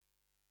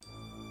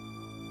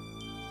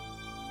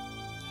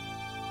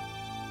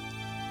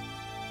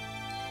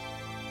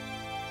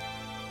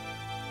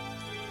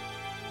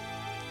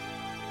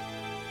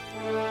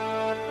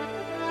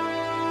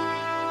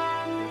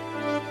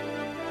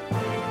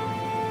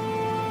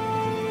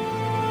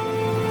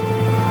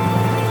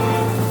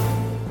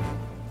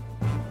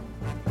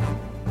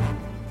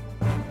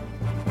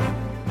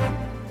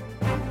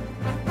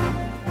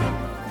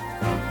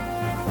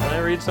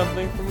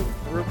something from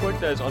real quick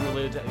that is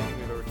unrelated to anything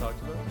we've ever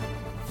talked about?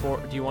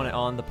 Do you want it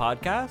on the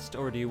podcast,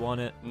 or do you want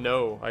it?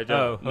 No, I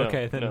don't. Oh,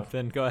 okay, no.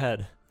 then go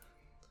ahead.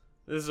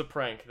 This is a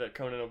prank that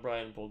Conan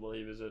O'Brien pulled while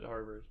he was at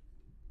Harvard.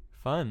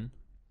 Fun.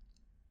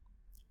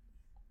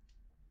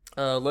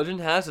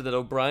 Legend has it that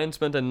O'Brien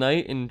spent a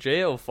night in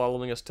jail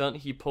following a stunt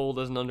he pulled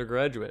as an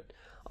undergraduate.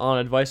 On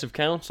advice of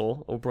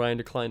counsel, O'Brien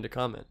declined to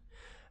comment.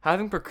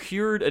 Having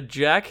procured a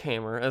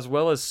jackhammer as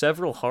well as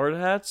several hard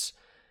hats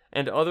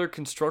and other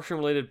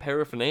construction-related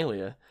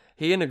paraphernalia,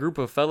 he and a group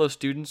of fellow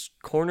students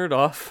cornered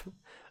off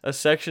a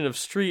section of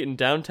street in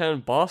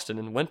downtown Boston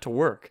and went to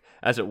work,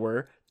 as it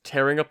were,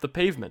 tearing up the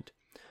pavement.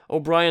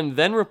 O'Brien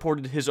then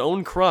reported his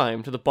own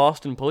crime to the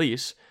Boston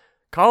police.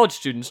 College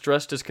students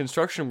dressed as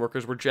construction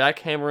workers were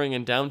jackhammering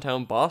in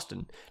downtown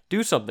Boston.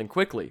 Do something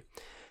quickly.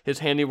 His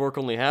handiwork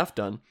only half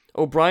done,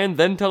 O'Brien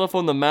then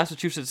telephoned the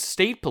Massachusetts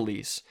State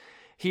Police.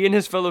 He and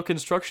his fellow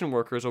construction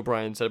workers,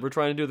 O'Brien said, were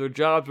trying to do their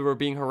jobs but were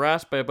being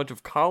harassed by a bunch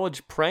of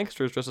college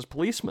pranksters dressed as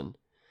policemen.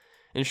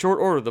 In short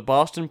order, the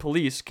Boston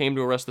police came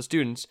to arrest the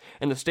students,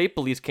 and the state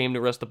police came to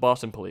arrest the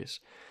Boston police.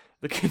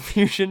 The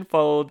confusion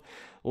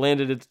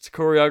landed its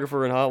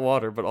choreographer in hot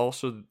water, but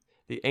also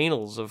the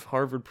annals of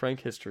Harvard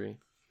prank history.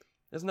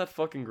 Isn't that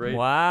fucking great?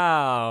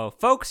 Wow.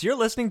 Folks, you're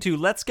listening to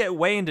Let's Get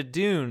Way Into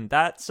Dune.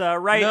 That's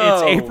right,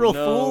 No, it's April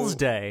no, Fool's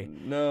Day.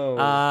 No.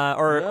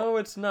 No,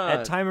 it's not.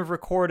 At time of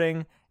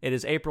recording, it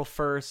is April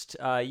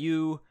 1st.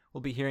 You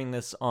will be hearing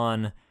this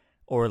on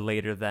or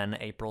later than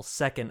April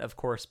 2nd, of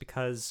course,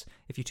 because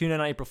if you tune in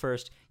on April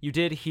 1st, you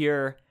did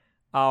hear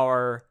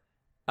our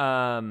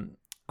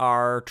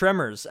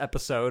Tremors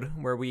episode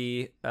where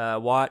we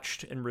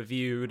watched and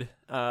reviewed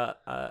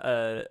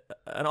an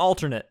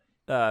alternate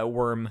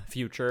worm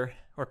future,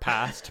 or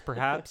past,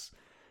 perhaps.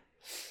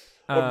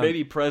 Or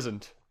maybe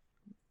present.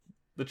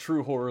 The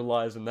true horror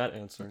lies in that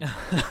answer.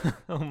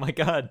 Oh my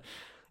god.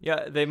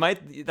 Yeah, they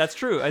might. That's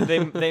true.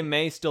 They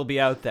may still be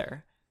out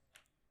there.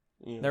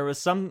 Yeah. There was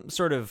some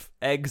sort of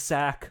egg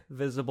sac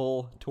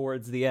visible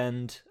towards the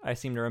end, I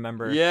seem to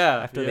remember.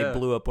 Yeah. After they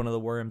blew up one of the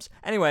worms.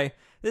 Anyway,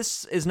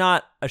 this is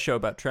not a show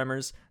about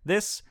Tremors.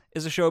 This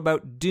is a show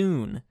about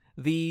Dune,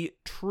 the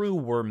true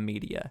worm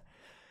media.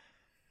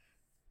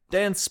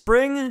 Dan,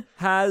 spring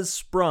has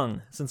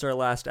sprung since our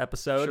last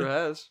episode. Sure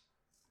has.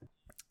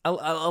 A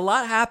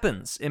lot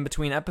happens in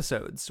between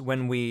episodes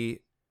when we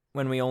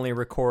only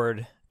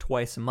record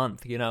twice a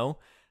month, you know?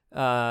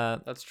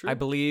 That's true. I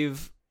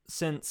believe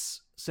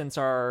since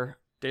our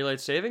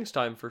Daylight savings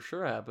time for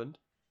sure happened.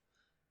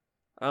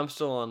 I'm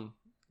still on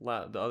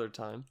the other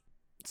time.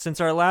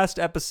 Since our last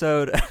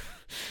episode,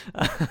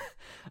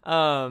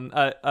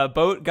 a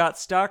boat got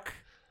stuck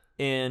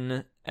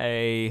in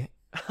a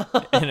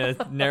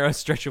narrow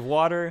stretch of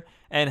water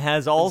and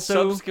has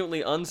also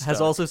subsequently unstuck.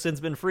 Has also since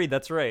been freed.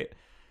 That's right.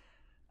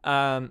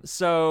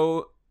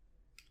 So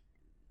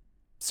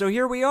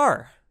here we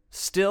are,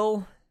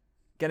 still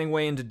getting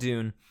way into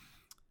Dune.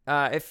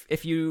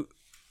 If you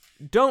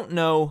don't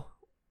know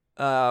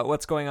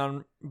what's going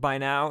on by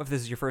now, if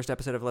this is your first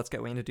episode of Let's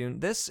Get Way Into Dune,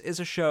 this is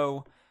a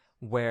show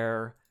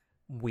where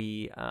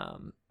we,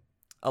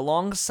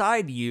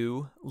 alongside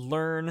you,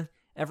 learn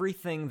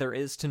everything there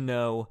is to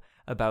know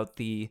about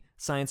the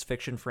science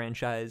fiction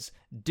franchise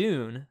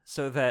Dune,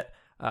 so that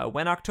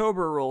when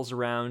October rolls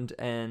around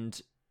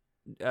and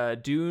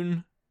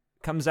Dune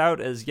comes out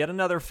as yet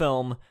another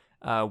film,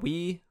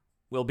 we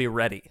will be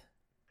ready.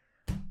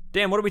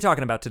 Dan, what are we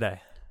talking about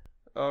today?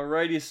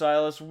 Alrighty,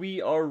 Silas,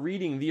 we are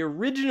reading the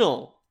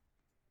original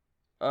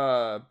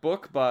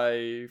book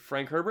by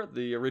Frank Herbert,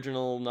 the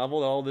original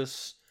novel all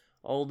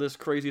this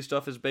crazy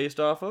stuff is based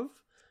off of.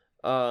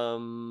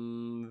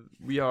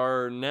 We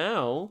are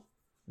now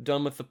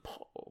done with the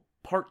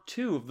part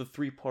 2 of the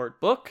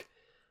 3-part book.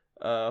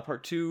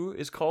 Part 2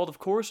 is called, of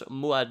course,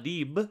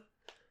 Muad'Dib,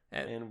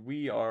 and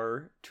we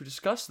are to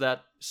discuss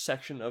that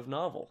section of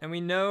novel. And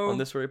we know on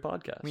this very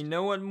podcast. We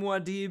know what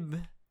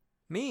Muad'Dib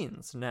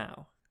means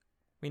now.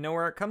 We know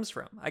where it comes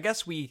from. I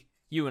guess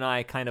you and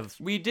I kind of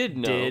did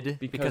know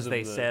because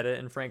they said it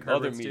in Frank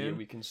Herbert's other media Dune.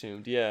 We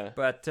consumed, yeah.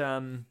 But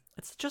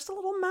it's just a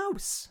little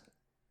mouse.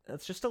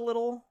 It's just a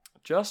little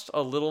mouse.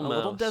 A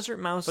little desert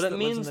mouse. But it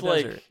means lives in the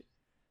desert.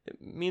 It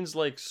means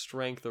like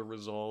strength or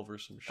resolve or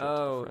some shit.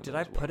 Oh, did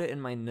I put it in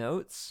my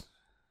notes?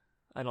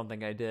 I don't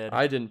think I did.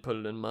 I didn't put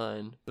it in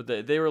mine, but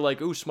they were like,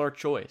 "Ooh, smart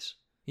choice."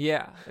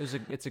 Yeah,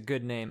 it's a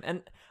good name,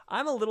 and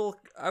I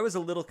was a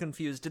little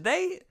confused. Did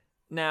they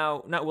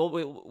now?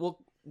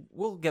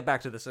 We'll get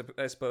back to this,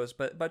 I suppose,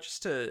 but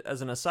just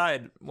as an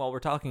aside, while we're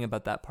talking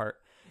about that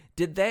part,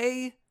 did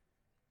the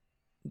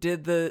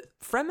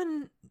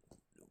Fremen,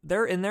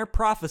 in their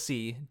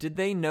prophecy, did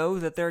they know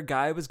that their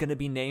guy was going to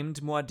be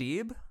named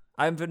Muad'Dib?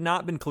 I've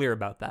not been clear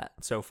about that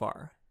so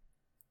far.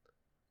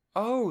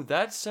 Oh,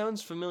 that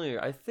sounds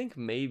familiar. I think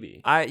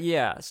maybe.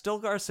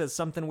 Stilgar says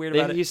something weird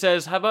about it. He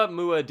says, "How about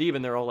Muad'Dib?"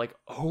 And they're all like,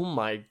 "Oh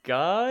my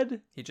god!"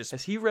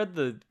 Has he read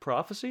the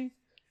prophecy?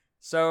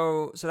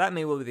 So that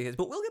may well be the case,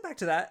 but we'll get back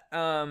to that.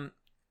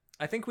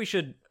 I think we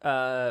should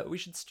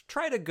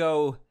try to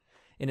go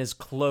in as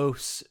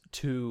close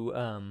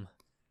to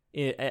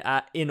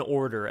in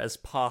order as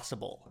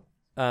possible.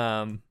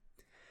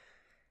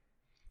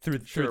 Through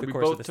the we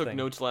course of both this took thing.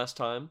 notes last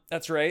time.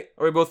 That's right.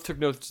 Or we both took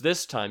notes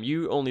this time.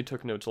 You only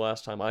took notes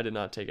last time. I did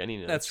not take any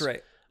notes. That's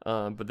right.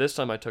 But this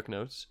time I took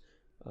notes.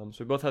 So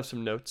we both have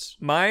some notes.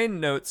 My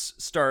notes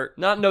start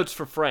Not notes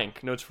for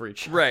Frank, notes for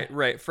each.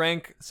 right.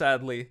 Frank,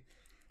 sadly,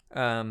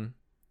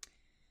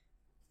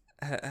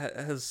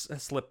 has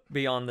slipped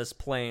beyond this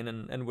plane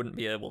and wouldn't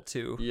be able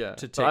to. Yeah.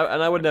 To So take.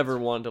 I would never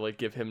want to like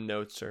give him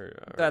notes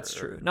or That's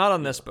true. Not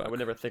on this book. I would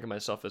never think of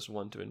myself as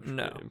one to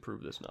No.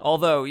 improve this novel.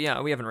 Although, yeah,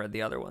 we haven't read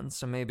the other ones,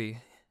 so maybe,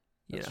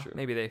 That's true.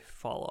 maybe they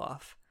fall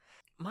off.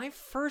 It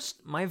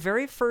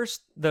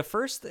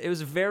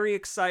was a very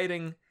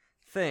exciting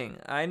thing.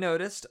 I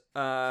noticed,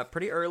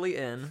 pretty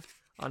early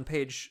on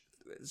page.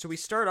 So we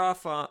start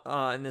off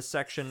in this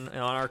section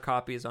on our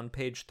copies on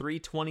page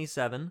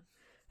 327,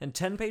 and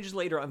 10 pages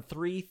later on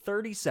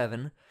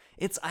 337,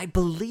 it's, I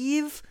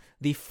believe,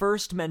 the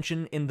first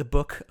mention in the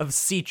book of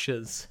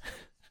Sieches.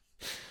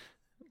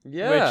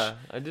 Yeah,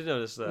 I did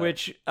notice that.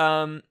 Which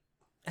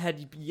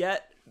had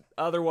yet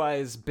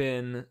otherwise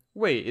been.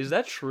 Wait, is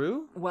that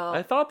true? Well,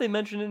 I thought they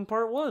mentioned it in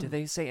part 1. did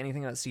they say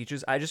anything about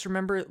Sieges? I just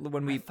remember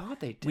when I thought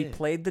they did. we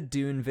played the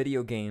Dune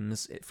video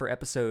games for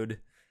episode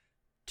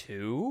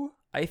 2,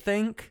 I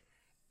think,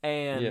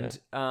 and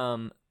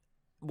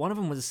one of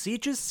them was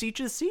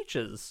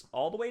Sieches,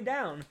 all the way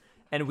down,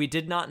 and we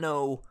did not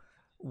know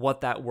what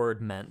that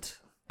word meant.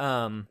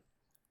 Yeah,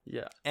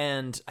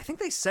 and I think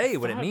they say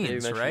what it thought they means,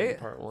 mentioned it right? in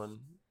part 1.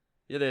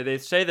 Yeah, they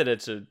say that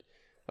it's a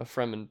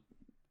Fremen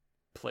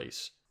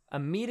place. A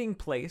meeting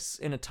place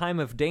in a time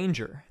of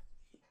danger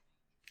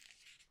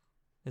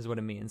is what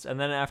it means. And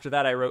then after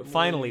that, I wrote,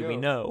 finally, we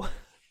know.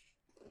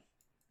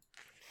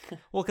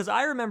 Well, because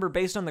I remember,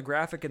 based on the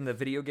graphic in the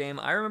video game,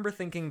 I remember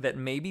thinking that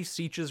maybe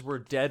Sieches were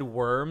dead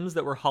worms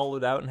that were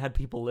hollowed out and had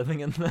people living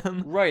in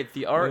them. Right,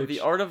 the art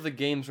of the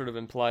game sort of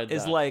implied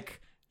Is that.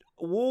 like,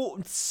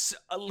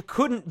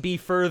 couldn't be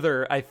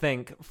further, I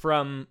think,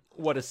 from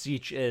what a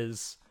siege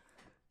is.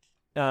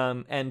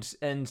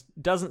 And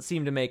doesn't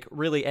seem to make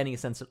really any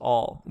sense at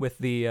all with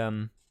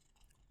the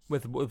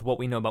with what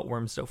we know about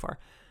worms so far.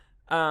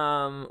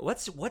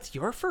 What's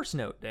your first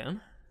note,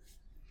 Dan?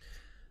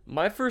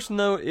 My first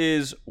note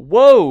is,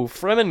 whoa,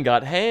 Fremen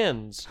got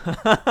hands.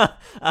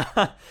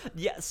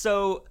 Yeah,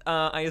 so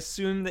I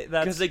assume that's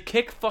Because they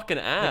kick fucking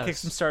ass. they kick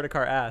some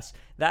Sardaukar ass.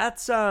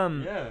 That's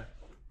Yeah.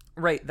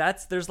 right.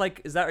 There's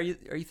like, are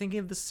you thinking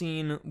of the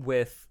scene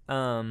with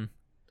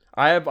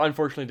I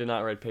unfortunately did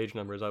not write page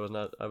numbers. I was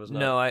not.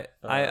 No,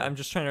 I'm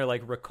just trying to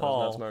like I was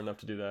recall. not smart enough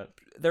to do that.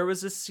 There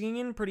was a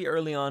scene pretty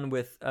early on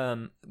with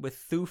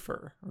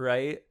Thufir,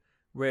 right,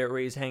 where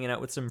he's hanging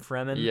out with some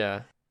Fremen.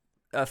 Yeah.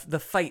 The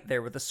fight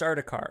there with the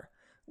Sardaukar,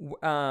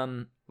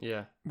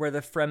 Yeah. where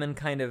the Fremen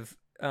kind of,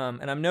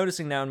 and I'm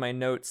noticing now in my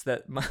notes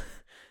that my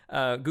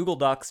Google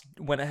Docs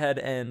went ahead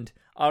and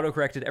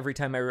autocorrected every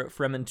time I wrote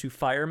Fremen to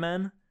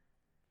firemen.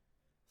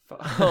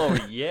 Oh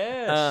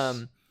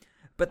yes.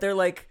 But they're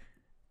like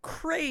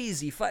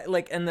crazy fight,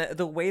 like, and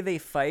the way they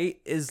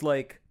fight is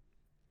like,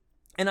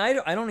 and I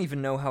don't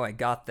even know how I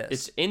got this.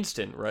 It's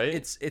instant, right?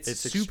 It's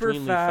super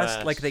extremely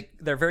fast. Like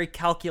they're very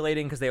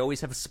calculating because they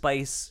always have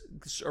spice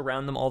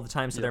around them all the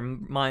time, so their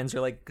minds are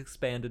like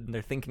expanded and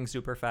they're thinking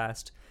super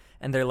fast,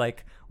 and they're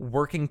like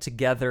working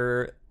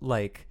together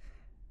like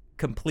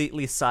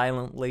completely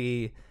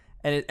silently,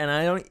 and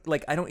I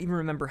don't even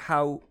remember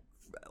how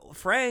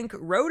Frank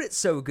wrote it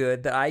so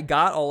good that I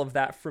got all of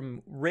that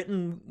from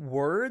written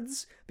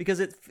words, because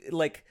it's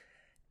like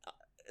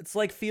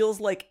feels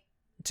like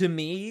to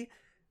me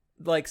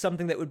like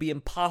something that would be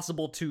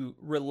impossible to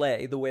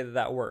relay the way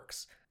that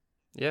works.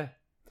 Yeah.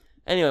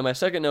 Anyway, my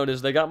second note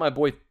is they got my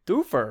boy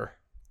Thufir.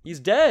 He's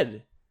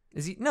dead.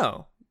 Is he?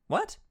 No.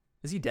 What?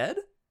 Is he dead?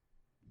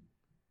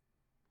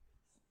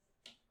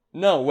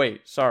 No,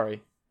 wait.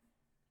 Sorry.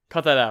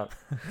 Cut that out.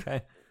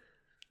 Okay.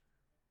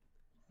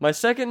 My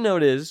second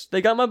note is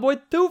they got my boy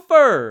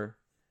Thufir.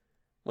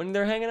 When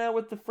they're hanging out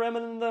with the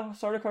Fremen and the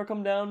Sardaukar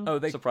come down,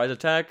 surprise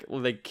attack.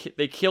 Well, they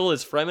kill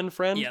his Fremen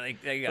friend. Yeah,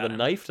 they got with a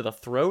knife to the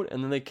throat,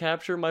 and then they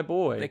capture my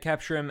boy. They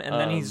capture him, and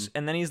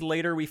then he's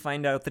later we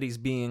find out that he's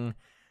being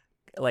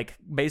like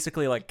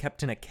basically like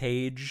kept in a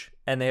cage,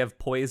 and they have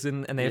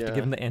poison, and they have to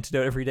give him the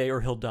antidote every day or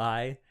he'll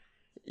die.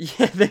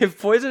 Yeah, they have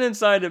poison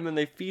inside him, and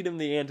they feed him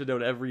the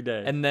antidote every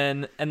day. And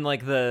then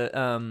like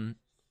the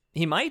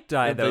he might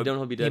die if though. They don't.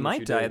 He'll be dead. He in a might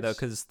few die days.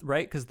 though,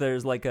 because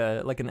there's like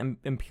an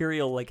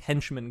imperial like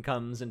henchman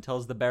comes and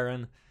tells the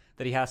Baron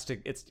that he has to.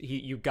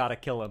 You gotta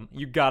kill him.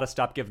 You gotta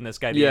stop giving this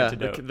guy the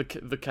antidote.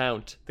 The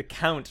Count. The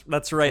Count.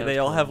 That's right. Count they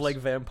all have comes. like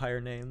vampire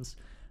names.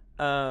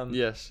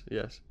 Yes.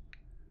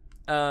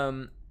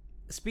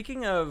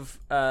 Speaking of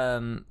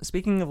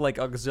like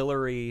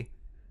auxiliary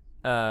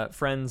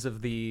friends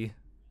of the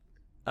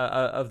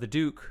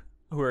Duke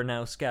who are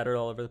now scattered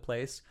all over the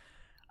place,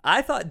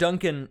 I thought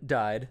Duncan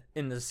died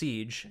in the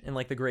siege, in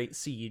like the great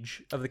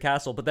siege of the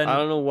castle, but then I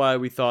don't know why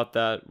we thought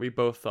that. We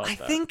both thought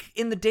that. I think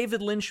in the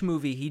David Lynch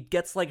movie he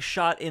gets like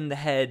shot in the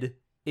head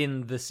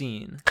in the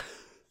scene.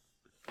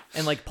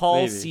 and like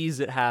Paul Maybe. sees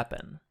it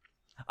happen.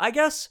 I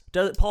guess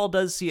Paul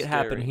does see it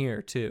happen Scary.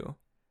 here too.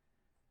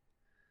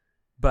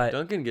 But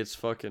Duncan gets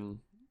fucking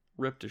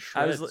ripped to I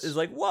shreds. was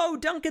like, whoa,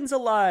 Duncan's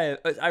alive.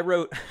 I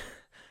wrote,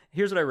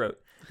 here's what I wrote.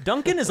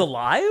 Duncan is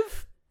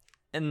alive?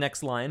 And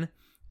next line,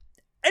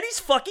 and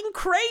he's fucking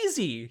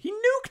crazy. He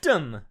nuked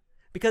him.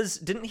 Because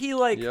didn't he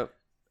Yep.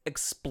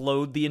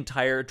 explode the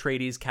entire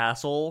Atreides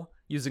castle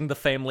using the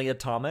family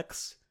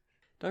atomics?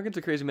 Duncan's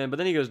a crazy man, but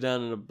then he goes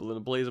down in a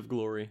blaze of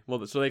glory.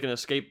 Well, so they can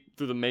escape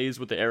through the maze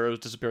with the arrows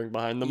disappearing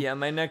behind them. Yeah,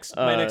 my next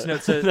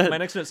note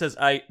says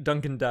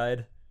Duncan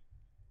died.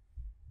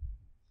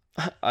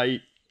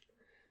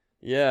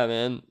 Yeah,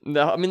 man.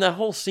 I mean, that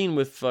whole scene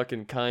with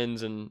fucking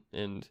Kynes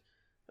and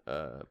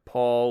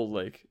Paul,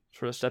 like,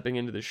 sort of stepping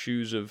into the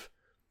shoes of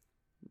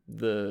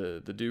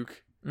the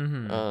Duke.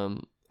 Mm-hmm.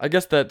 I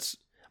guess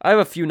I have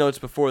a few notes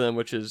before then,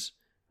 which is,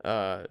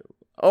 I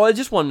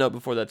just want to note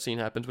before that scene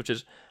happens, which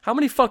is, how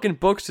many fucking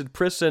books did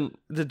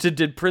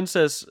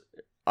Princess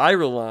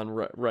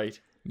Irulan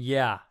write?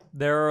 Yeah,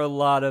 there are a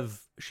lot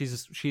of.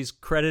 She's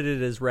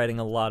credited as writing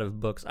a lot of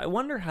books. I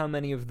wonder how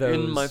many of those.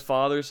 In My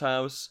Father's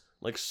House,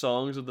 like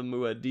Songs of the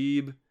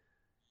Muad'Dib,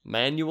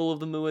 Manual of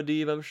the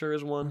Muad'Dib, I'm sure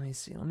is one.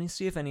 Let me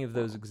see if any of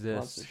those exist.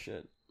 Lots of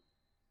shit.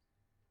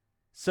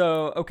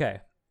 So,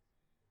 okay.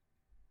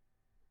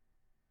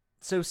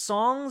 So,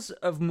 Songs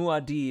of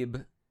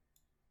Muad'Dib,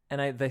 and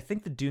I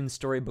think the Dune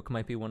storybook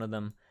might be one of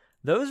them.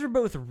 Those are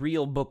both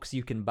real books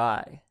you can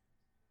buy.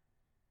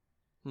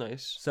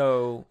 Nice.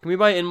 So, Can we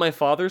buy In My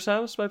Father's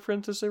House by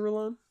Princess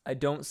Irulan? I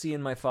don't see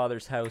In My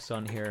Father's House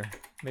on here.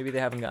 Maybe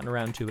they haven't gotten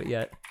around to it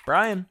yet.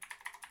 Brian,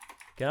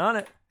 get on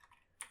it.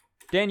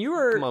 Dan, you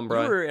were Come on,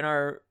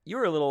 Brian. you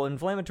were a little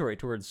inflammatory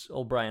towards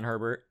old Brian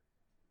Herbert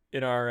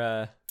in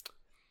our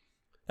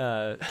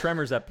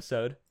Tremors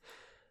episode.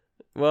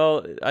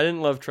 Well, I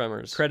didn't love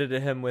Tremors.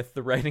 Credited him with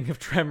the writing of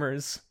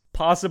Tremors,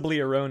 possibly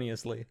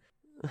erroneously.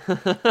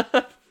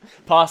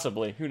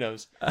 Possibly. Who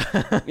knows?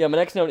 Yeah, my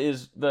next note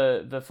is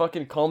the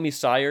fucking Call Me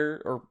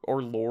Sire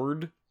or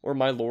Lord or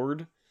My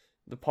Lord.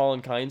 The Paul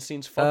and Kynes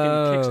scenes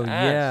fucking kicks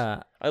ass.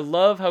 Yeah. I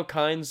love how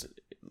Kynes,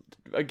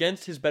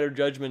 against his better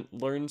judgment,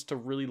 learns to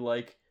really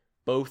like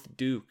both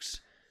dukes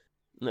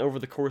over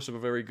the course of a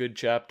very good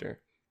chapter.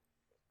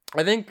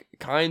 I think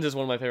Kynes is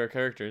one of my favorite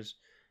characters.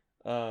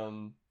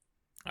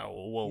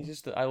 He's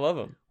just, I love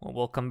him. Well,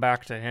 we'll come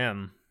back to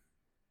him.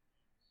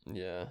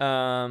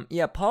 Yeah.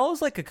 Yeah,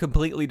 Paul's like a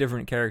completely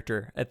different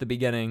character at the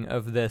beginning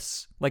of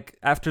this. Like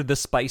after the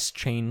spice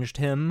changed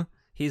him,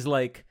 he's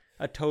like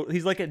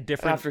he's like a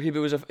different. After he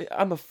was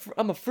I'm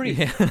a freak.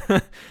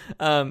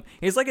 Yeah.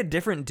 He's like a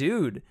different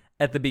dude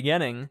at the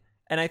beginning,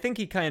 and I think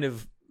he kind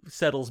of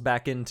settles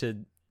back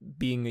into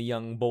being a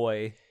young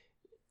boy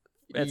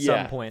at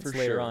some points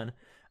later on.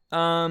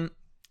 Why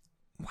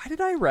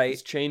did I write?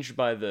 It's changed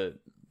by the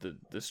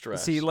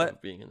stress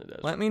of being in the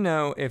desert. Let me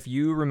know if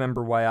you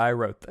remember why I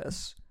wrote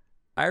this.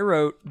 I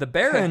wrote, the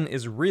Baron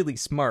is really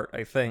smart,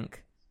 I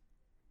think.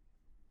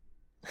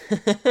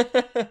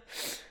 It's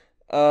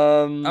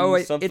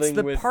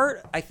the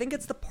part. I think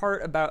it's the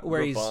part about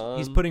where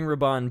he's putting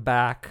Raban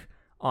back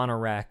on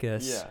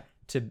Arrakis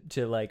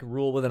to like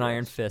rule with an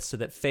iron fist, so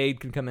that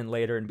Fade can come in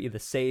later and be the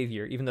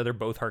savior, even though they're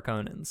both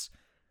Harkonnens.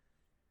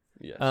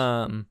 Yes.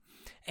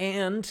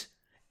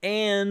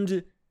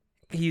 And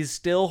he's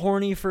still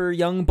horny for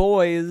young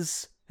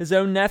boys, his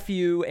own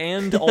nephew,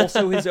 and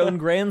also his own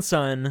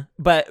grandson.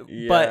 But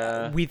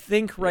we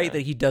think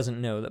that he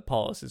doesn't know that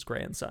Paul is his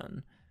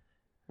grandson.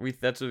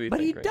 That's what we think.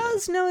 But he right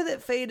does now. know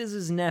that Fade is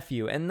his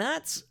nephew, and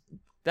that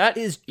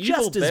is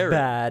evil just as Baron.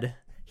 bad.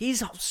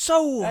 He's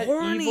so That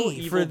horny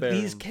evil for Baron.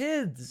 these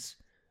kids.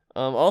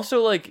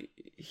 Also, like,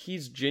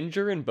 he's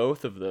ginger in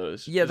both of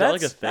those. Yeah, is that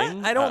like a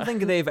thing? I don't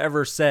think they've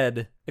ever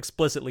said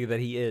explicitly that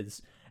he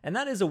is. And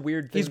that is a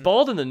weird thing. He's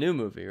bald in the new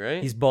movie,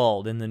 right? He's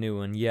bald in the new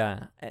one,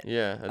 yeah.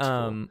 Yeah, that's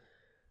cool.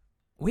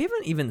 We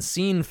haven't even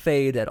seen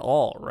Fade at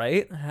all,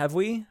 right? Have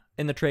we?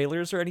 In the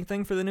trailers or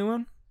anything for the new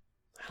one?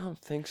 I don't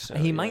think so.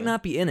 He might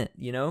not be in it,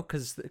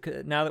 because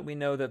now that we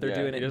know that they're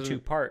doing it in doesn't- 2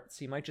 parts,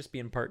 he might just be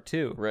in part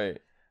 2. Right.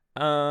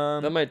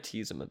 That might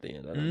tease him at the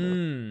end. I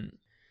don't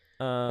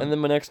know. And then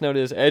my next note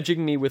is,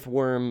 edging me with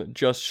worm,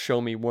 just show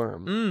me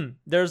worm.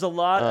 There's a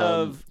lot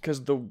of...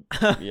 Because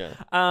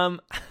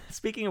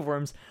Speaking of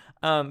worms,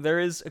 there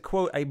is a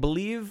quote, I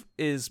believe,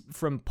 is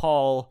from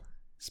Paul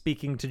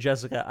speaking to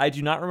Jessica. I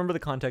do not remember the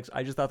context.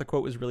 I just thought the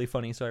quote was really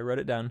funny, so I wrote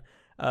it down.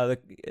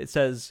 It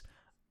says,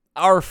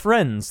 "Our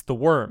friends, the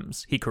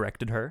worms," he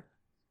corrected her.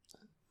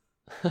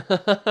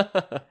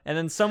 And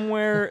then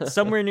somewhere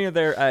near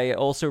there, I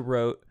also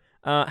wrote,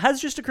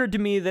 has just occurred to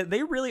me that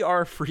they really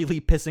are freely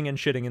pissing and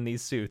shitting in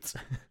these suits.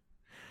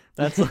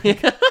 That's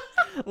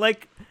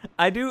like,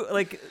 I do,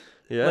 like...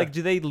 Yeah. Like,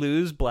 do they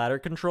lose bladder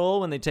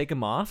control when they take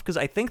them off? Because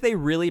I think they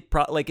really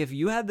if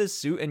you had this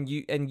suit and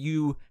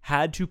you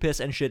had to piss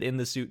and shit in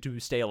the suit to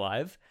stay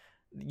alive,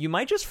 you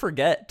might just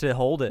forget to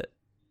hold it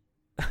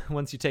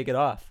once you take it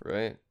off.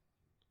 Right.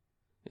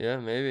 Yeah,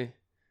 maybe.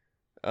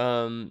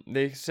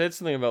 They said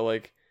something about,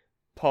 like,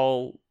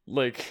 Paul,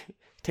 like,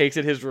 takes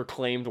it his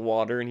reclaimed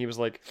water, and he was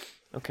like,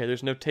 "Okay,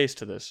 there's no taste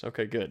to this.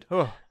 Okay, good."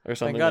 Oh, Or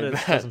something thank God like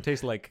it that. doesn't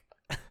taste like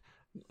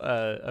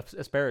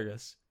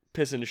asparagus.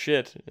 Piss and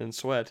shit and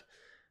sweat.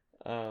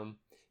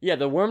 Yeah,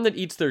 the worm that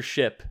eats their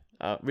ship.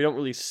 We don't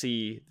really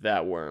see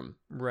that worm.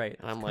 Right.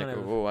 And I'm it's like, kind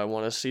of- oh, I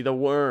want to see the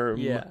worm.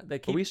 yeah,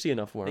 But we see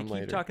enough worm they keep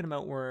later. talking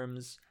about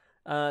worms.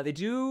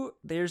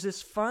 There's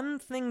this fun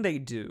thing they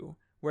do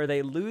where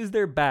they lose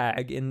their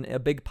bag in a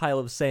big pile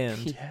of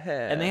sand.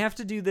 Yeah. And they have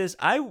to do this.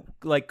 I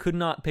could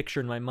not picture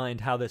in my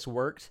mind how this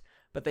worked,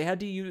 but they had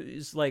to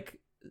use this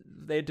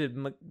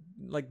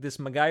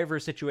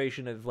MacGyver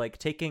situation of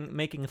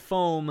making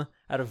foam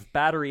out of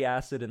battery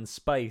acid and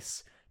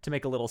spice to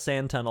make a little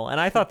sand tunnel. And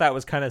I thought that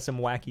was kind of some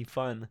wacky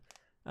fun.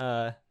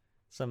 Yeah,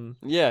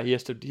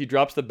 he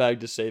drops the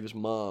bag to save his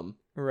mom.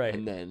 Right.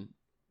 And then,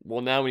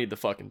 well, now we need the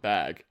fucking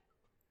bag.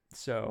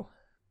 So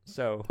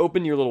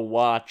Open your little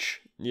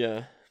watch.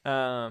 Yeah.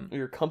 Or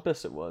your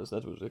compass it was.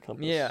 That was the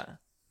compass. yeah.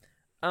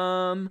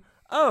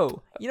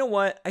 Oh, you know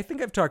what? I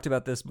think I've talked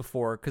about this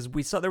before because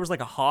we saw there was like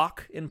a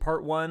hawk in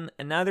part 1,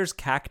 and now there's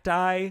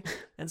cacti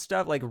and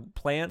stuff, like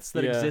plants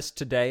that Yeah. exist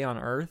today on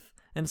Earth.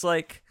 And it's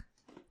like,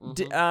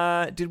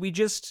 Mhm. did we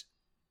just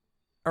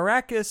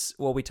Arrakis?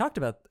 Well, we talked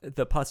about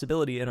the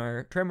possibility in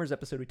our Tremors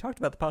episode. We talked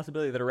about the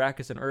possibility that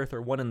Arrakis and Earth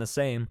are one and the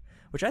same,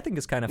 which I think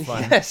is kind of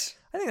fun. Yes.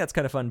 I think that's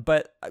kind of fun,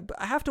 but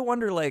I have to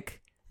wonder,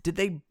 like,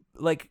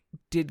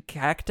 did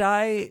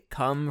cacti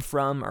come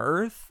from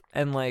Earth,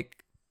 and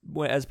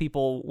as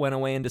people went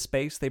away into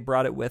space, they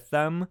brought it with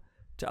them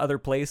to other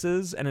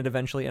places, and it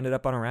eventually ended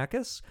up on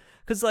Arrakis?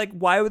 Because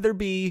why would there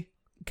be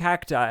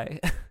cacti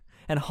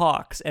and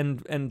hawks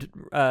and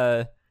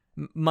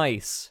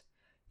mice?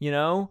 You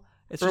know,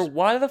 it's Bro, just,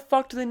 why the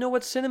fuck do they know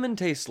what cinnamon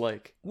tastes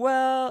like?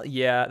 well,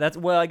 yeah,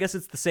 I guess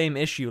it's the same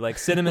issue. Like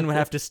cinnamon would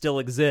have to still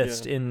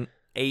exist in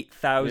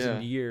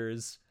 8,000 Yeah.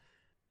 years.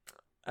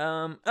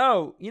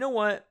 Oh, you know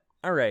what?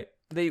 All right.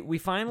 We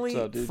finally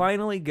What's up, dude?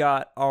 finally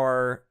got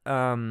our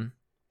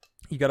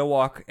you got to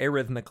walk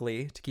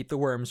arrhythmically to keep the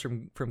worms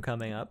from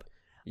coming up.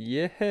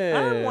 Yeah.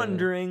 I'm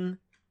wondering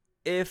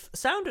if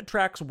sound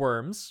attracts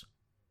worms,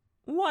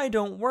 why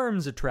don't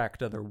worms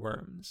attract other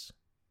worms?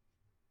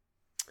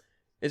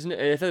 Isn't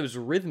it? I thought it was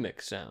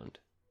rhythmic sound.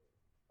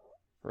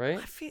 Right?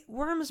 I feel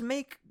worms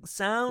make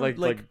sound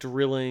Like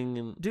drilling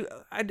and do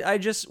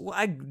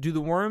do the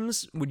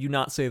worms, would you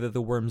not say that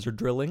the worms are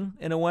drilling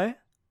in a way?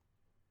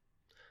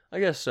 I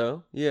guess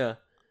so. Yeah.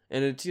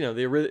 And it's,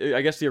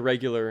 I guess the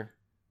irregular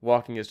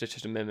walking is just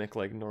to mimic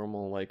like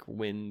normal like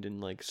wind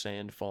and like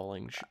sand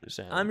falling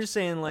sound. I'm just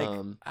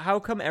saying, how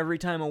come every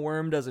time a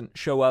worm doesn't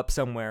show up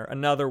somewhere,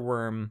 another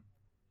worm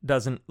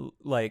doesn't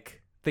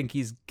think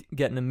he's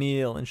getting a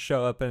meal and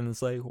show up and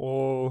it's like,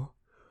 oh,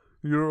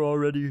 you're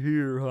already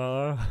here,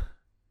 huh?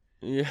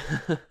 Yeah.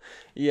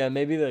 Yeah,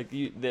 maybe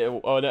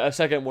a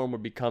second worm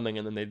would be coming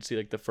and then they'd see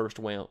like the first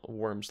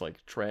worm's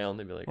like trail and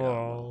they'd be like,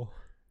 oh,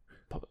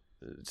 well,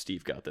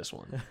 Steve got this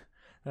one.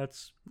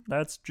 That's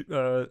I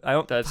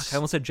That's-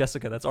 almost said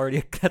Jessica.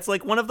 That's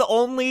like one of the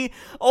only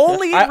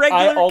irregular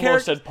I almost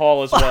characters. said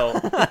Paul as well.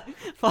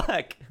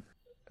 Fuck.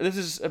 This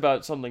is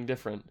about something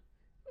different.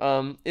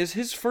 Is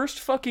his first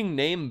fucking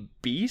name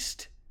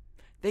Beast?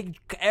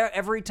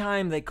 Every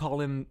time they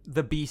call him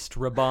the Beast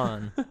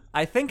Raban.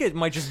 I think it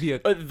might just be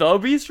The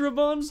Beast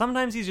Raban?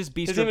 sometimes he's just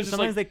Beast His name Raban. is just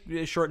Sometimes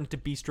they shorten it to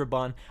Beast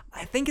Raban.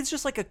 I think it's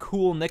just like a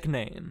cool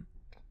nickname.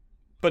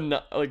 But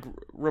not like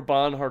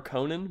Raban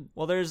Harkonnen.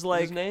 Well, there's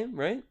His name,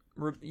 right?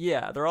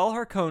 yeah, they're all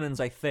Harkonnens,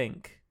 I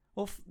think.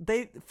 Well,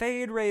 Fade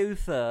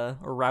Reutha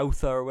or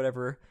Rautha or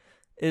whatever.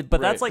 But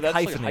Right, that's like but that's,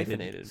 like, hyphenated.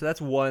 hyphenated. So that's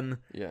one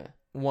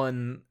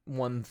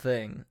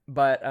thing.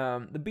 But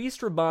the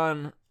Beast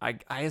Raban,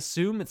 I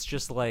assume it's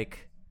just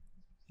like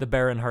the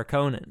Baron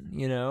Harkonnen,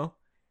 you know?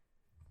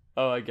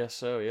 Oh, I guess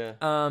so,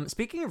 yeah.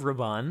 Speaking of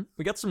Raban,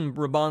 we got some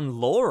Raban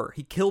lore.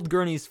 He killed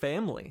Gurney's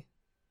family.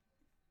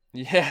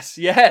 Yes.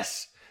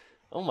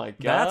 Oh my god.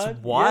 That's Yeah, he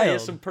wild.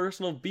 has some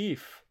personal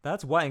beef.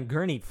 That's why, and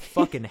Gurney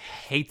fucking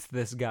hates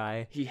this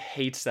guy. He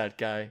hates that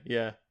guy.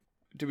 Yeah.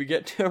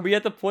 Are we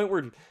at the point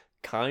where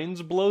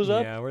Kynes blows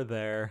up? Yeah, we're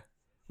there.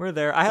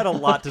 I had a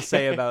lot to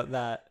say about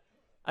that.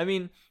 I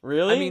mean,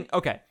 Really?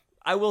 okay.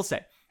 I will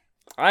say,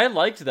 I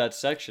liked that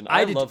section.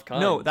 I did- love Kynes.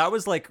 No, that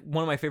was like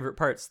one of my favorite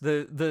parts.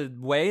 The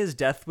way his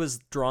death was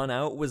drawn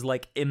out was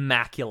like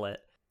immaculate.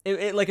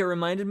 It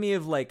reminded me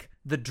of like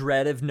the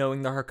dread of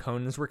knowing the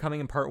Harkonnens were coming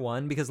in part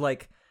 1, because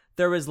like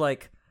there was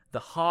like the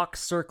hawk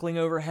circling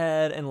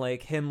overhead and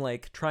like him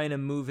like trying to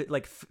move it,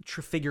 like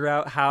figure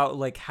out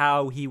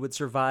how he would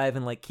survive,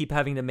 and like keep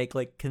having to make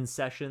like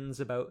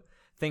concessions about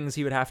things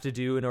he would have to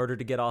do in order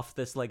to get off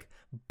this like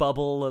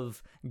bubble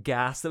of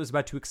gas that was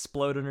about to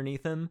explode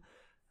underneath him,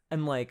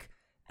 and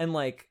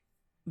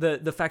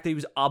the fact that he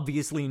was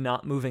obviously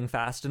not moving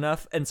fast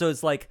enough. And so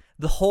it's like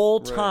the whole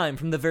time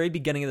from the very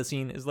beginning of the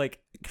scene is like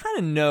kind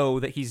of know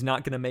that he's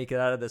not going to make it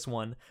out of this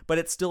one, but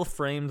it's still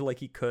framed like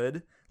he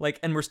could. Like,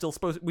 and we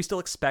still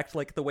expect,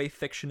 like, the way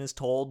fiction is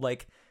told,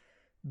 like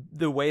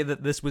the way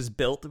that this was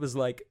built was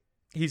like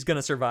he's going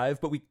to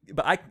survive, but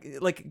I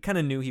like kind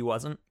of knew he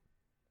wasn't.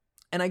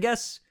 And I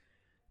guess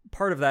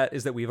part of that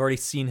is that we've already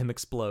seen him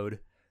explode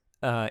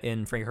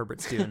in Frank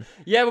Herbert's Dune.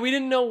 Yeah, but we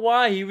didn't know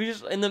why. He was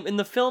just in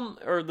the film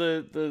or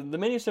the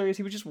miniseries.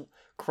 He was just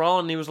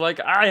crawling. And he was like,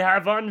 "I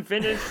have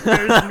unfinished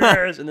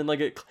business," and then like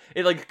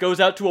it like goes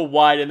out to a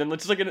wide, and then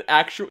it's just like an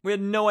actual. We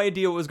had no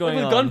idea what was going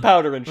With on.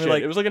 gunpowder and shit.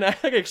 like- It was like an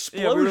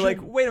explosion. Yeah, we were like,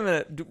 wait a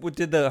minute,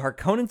 did the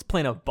Harkonnens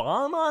plant a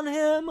bomb on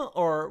him,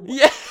 or?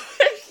 yeah.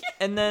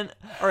 And then,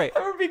 all right. I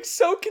remember being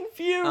so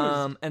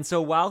confused. And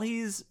so while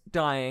he's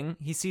dying,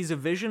 he sees a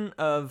vision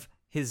of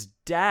his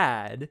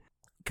dad.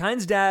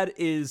 Kyne's dad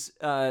is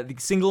the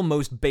single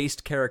most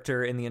based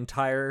character in the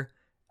entire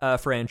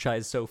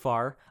franchise so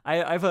far. I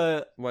have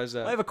a Why is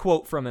that? I have a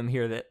quote from him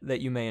here that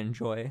you may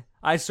enjoy.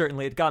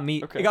 It got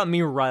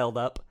me riled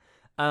up,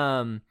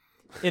 in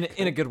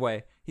a good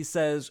way. He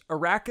says,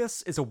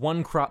 "Arrakis is a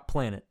one-crop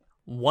planet.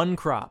 One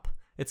crop.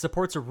 It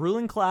supports a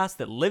ruling class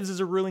that lives as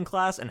a ruling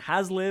class and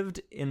has lived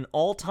in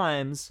all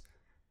times.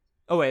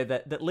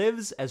 That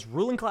lives as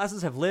ruling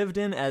classes have lived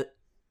in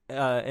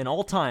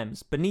all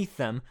times. Beneath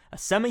them, a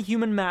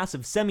semi-human mass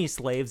of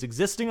semi-slaves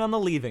existing on the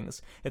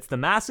leavings. It's the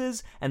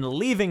masses and the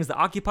leavings that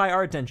occupy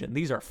our attention.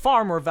 These are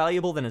far more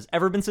valuable than has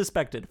ever been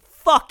suspected."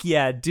 Fuck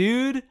yeah,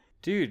 dude.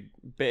 Dude,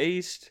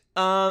 based.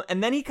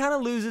 And then he kind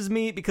of loses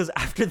me because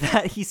after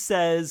that he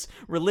says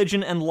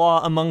religion and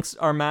law amongst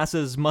our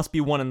masses must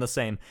be one and the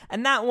same.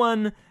 And that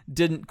one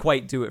didn't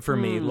quite do it for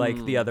me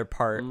like the other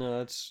part. No,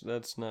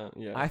 that's not.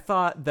 Yeah. I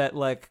thought that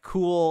like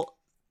cool,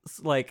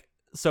 like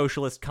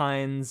socialist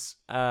kinds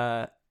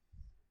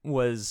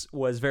was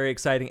very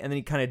exciting, and then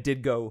he kind of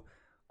did go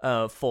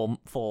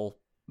full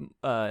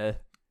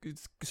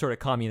sort of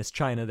communist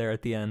China there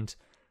at the end.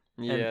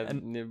 Yeah,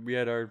 we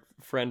had our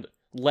friend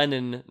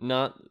Lenin,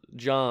 not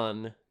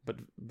John, but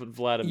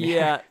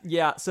Vladimir.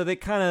 Yeah. So they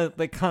kind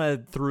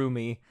of threw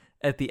me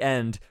at the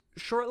end.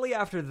 Shortly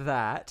after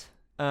that,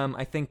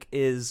 I think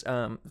is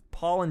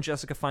Paul and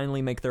Jessica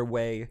finally make their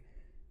way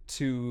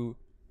to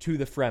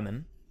the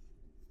Fremen,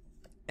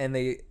 and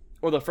they.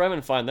 Or the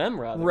Fremen find them,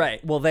 rather.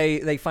 Right. Well,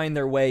 they find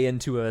their way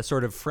into a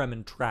sort of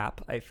Fremen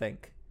trap, I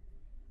think.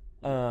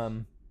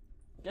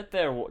 Get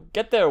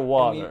their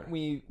water.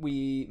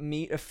 We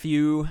meet a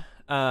few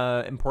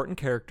important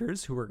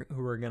characters who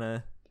are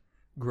gonna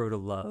grow to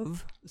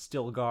love.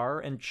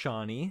 Stilgar and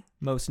Chani,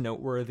 most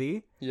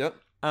noteworthy. Yep.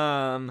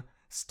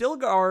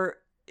 Stilgar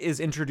is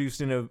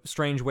introduced in a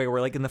strange way, where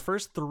like in the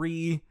first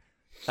 3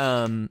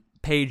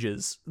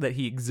 pages that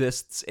he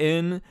exists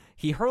in,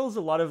 he hurls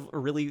a lot of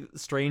really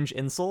strange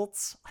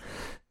insults.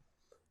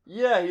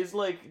 Yeah, he's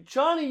like,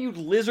 "Johnny, you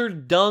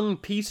lizard dung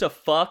piece of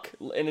fuck,"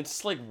 and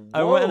it's like, whoa.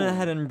 I went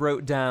ahead and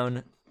wrote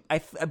down. I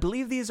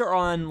believe these are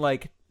on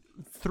like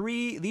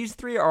 3. These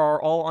 3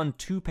 are all on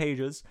 2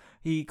 pages.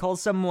 He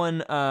calls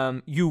someone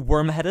 "you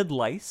worm-headed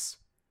lice,"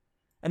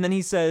 and then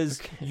he says,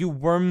 okay, "you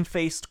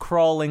worm-faced,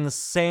 crawling,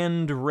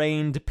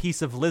 sand-rained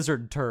piece of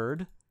lizard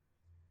turd."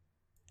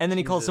 And then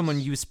he calls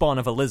someone "you spawn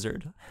of a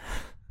lizard."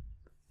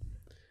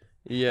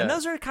 Yeah. And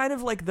those are kind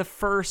of like the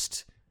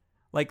first,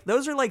 like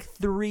those are like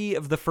 3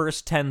 of the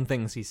first 10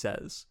 things he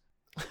says.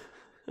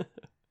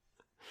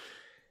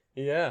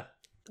 Yeah.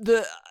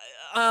 So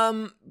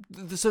then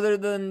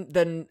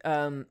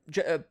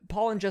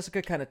Paul and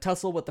Jessica kind of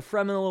tussle with the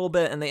Fremen a little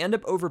bit, and they end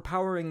up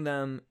overpowering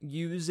them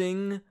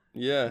using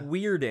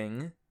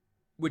weirding,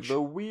 which the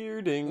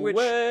weirding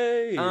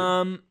way.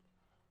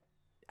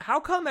 How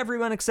come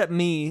everyone except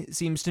me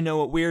seems to know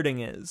what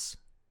weirding is?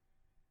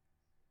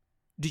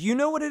 Do you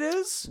know what it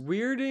is?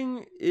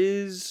 Weirding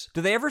is...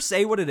 Do they ever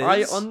say what it is?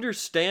 I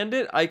understand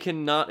it. I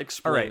cannot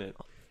explain it.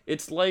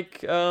 It's like,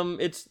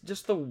 it's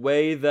just the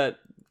way that...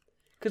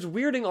 Because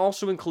weirding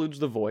also includes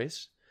the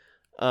voice.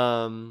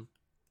 That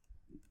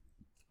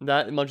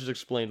much is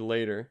explained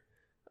later.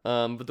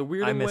 But the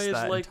weirding way is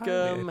like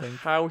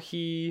how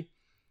he...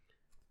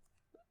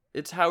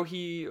 It's how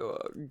he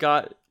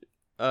got...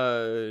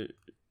 how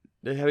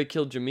he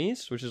killed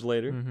Jamis, which is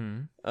later.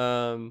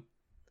 Mm-hmm.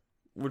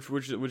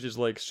 Which is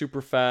like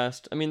super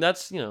fast. I mean,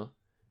 that's,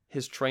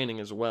 his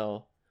training as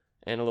well,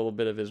 and a little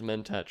bit of his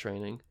mentat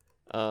training.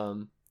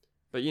 But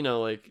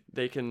like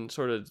they can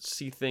sort of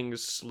see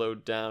things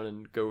slowed down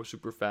and go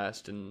super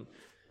fast, and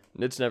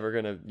you're never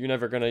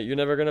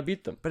gonna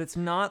beat them. But it's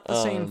not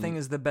the same thing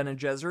as the Bene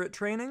Gesserit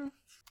training.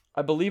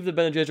 I believe the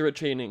Bene Gesserit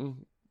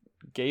training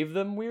gave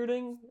them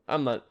weirding.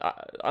 I'm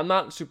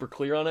not super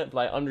clear on it, but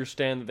I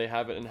understand that they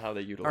have it and how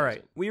they utilize it. All right.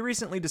 it. We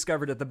recently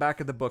discovered at the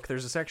back of the book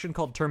there's a section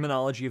called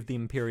Terminology of the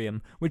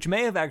Imperium, which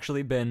may have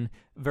actually been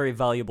very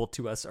valuable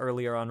to us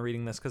earlier on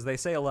reading this, because they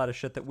say a lot of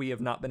shit that we have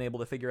not been able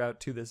to figure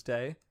out to this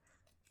day.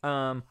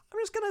 I'm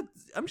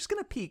just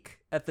gonna peek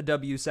at the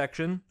W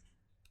section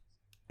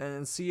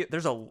and see it.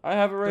 I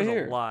have it right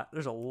here.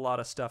 There's a lot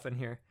of stuff in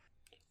here.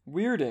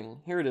 Weirding.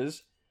 Here it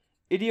is.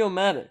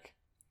 Idiomatic.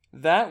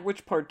 That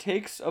which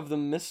partakes of the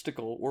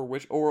mystical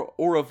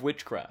or of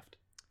witchcraft.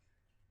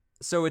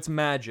 So it's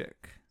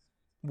magic.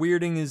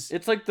 Weirding is...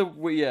 It's like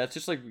it's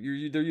just like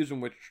they're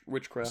using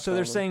witchcraft. So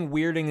they're saying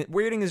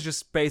weirding is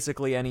just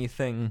basically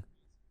anything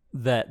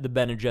that the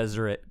Bene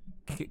Gesserit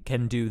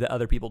can do that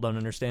other people don't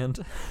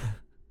understand.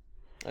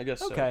 I guess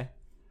so. Okay.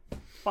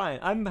 Fine.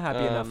 I'm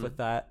happy enough with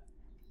that.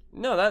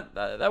 No,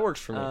 that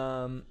works for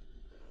me.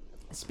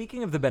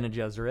 Speaking of the Bene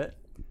Gesserit,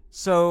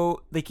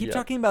 so they keep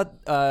talking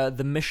about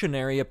the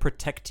Missionaria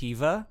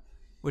Protectiva,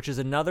 which is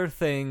another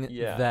thing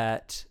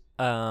that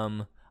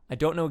I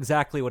don't know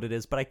exactly what it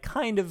is, but I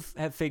kind of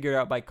have figured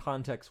out by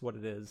context what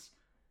it is,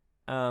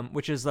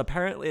 which is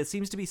apparently, it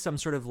seems to be some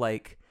sort of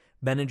like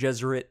Bene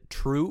Gesserit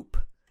troop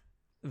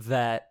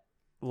that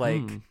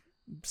like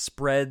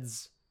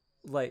spreads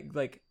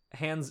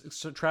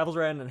travels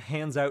around and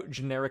hands out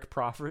generic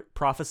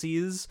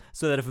prophecies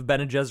so that if a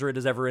Bene Gesserit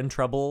is ever in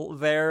trouble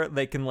there,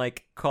 they can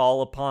like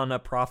call upon a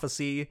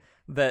prophecy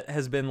that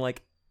has been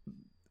like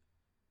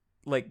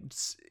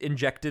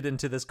injected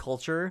into this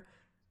culture.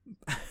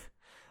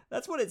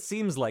 That's what it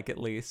seems like, at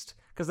least,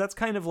 because that's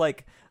kind of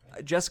like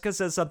Jessica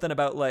says something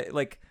about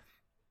like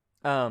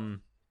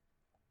Stilgar's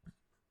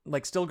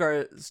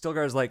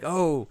like,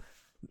 oh,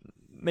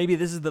 maybe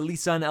this is the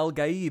Lisan El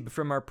Gaib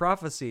from our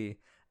prophecy.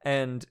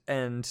 And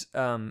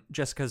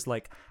Jessica's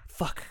like,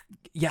 fuck,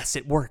 yes,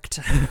 it worked.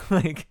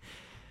 Like,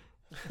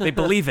 they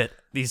believe it,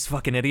 these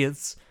fucking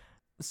idiots.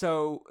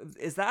 So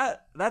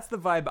that's the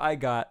vibe I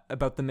got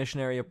about the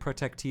Missionaria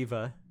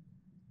Protectiva,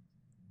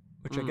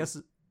 which I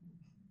guess.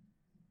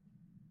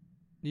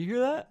 Do you hear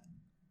that?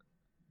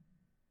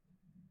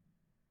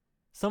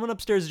 Someone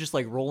upstairs is just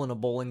like rolling a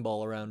bowling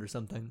ball around or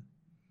something.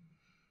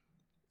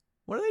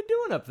 What are they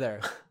doing up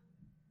there?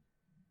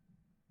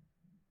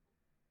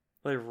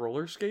 Like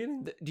roller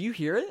skating? Do you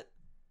hear it?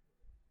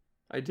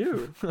 I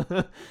do.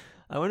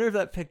 I wonder if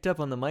that picked up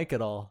on the mic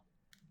at all.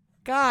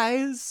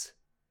 Guys,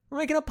 we're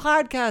making a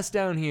podcast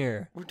down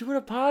here. We're doing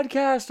a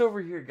podcast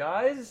over here,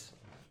 guys.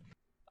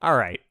 All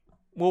right,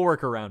 we'll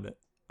work around it.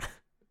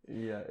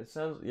 Yeah, it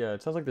sounds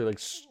like they're like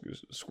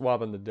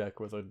swabbing the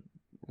deck with a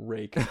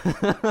rake.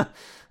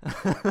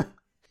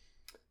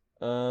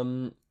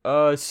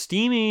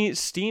 Steamy,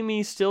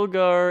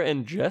 Stilgar,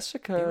 and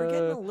Jessica. They were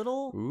getting a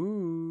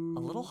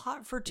little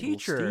hot for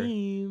teacher.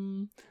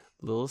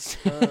 Little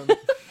steam.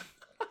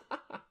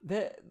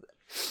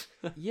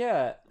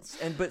 Yeah,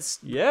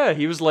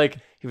 he was like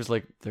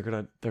they're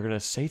gonna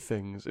say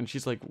things, and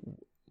she's like,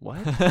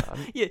 what?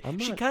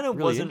 She kind of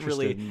really wasn't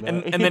really,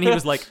 and then he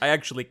was like, I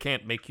actually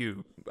can't make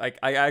you. I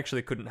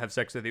actually couldn't have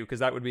sex with you because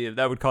that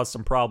would cause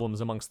some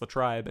problems amongst the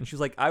tribe. And she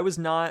was like, I was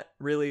not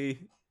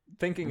really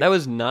thinking that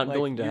was not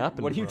going to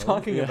happen. What are you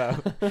talking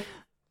about?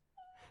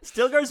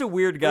 Stilgar's a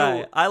weird guy.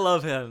 Well, I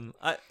love him.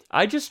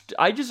 I just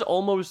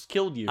almost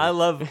killed you. I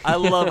love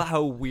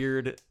how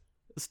weird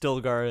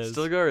Stilgar is.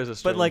 Stilgar is a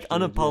strange but like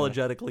dude,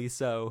 unapologetically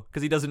so,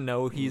 because he doesn't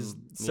know he's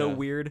so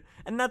weird,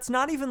 and that's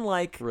not even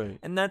like right.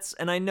 And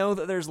I know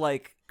that there's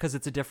like, because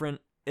it's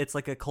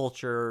like a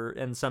culture,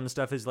 and some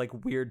stuff is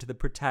like weird to the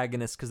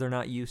protagonist because they're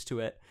not used to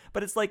it.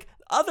 But it's like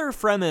other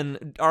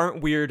Fremen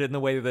aren't weird in the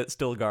way that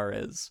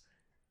Stilgar is.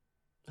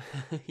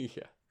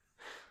 Yeah.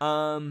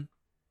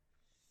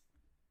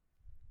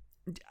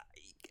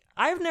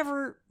 I've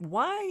never.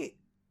 Why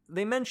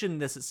they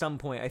mentioned this at some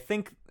point? I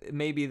think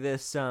maybe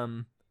this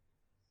so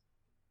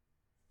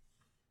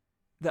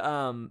we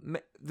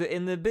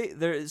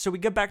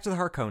get back to the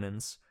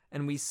Harkonnens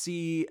and we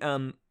see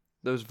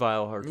those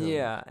vile Harkonnens.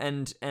 Yeah,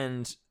 and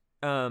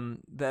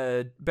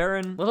the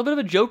Baron, a little bit of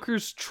a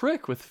Joker's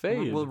trick with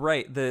Fade. Well,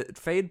 right, the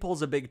Fade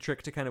pulls a big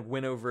trick to kind of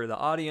win over the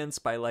audience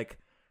by like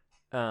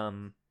he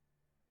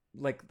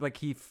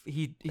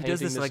does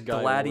this like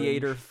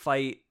gladiator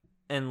fight,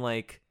 and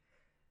like,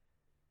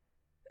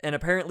 and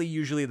apparently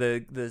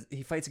usually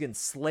he fights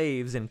against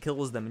slaves and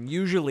kills them, and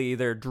usually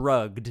they're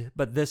drugged,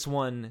 but this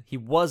one he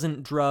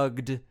wasn't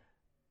drugged,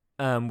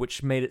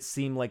 which made it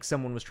seem like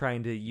someone was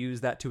trying to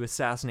use that to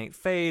assassinate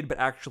Fade, but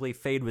actually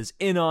Fade was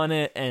in on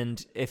it,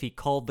 and if he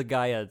called the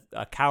guy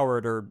a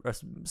coward or a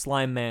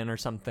slime man or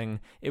something,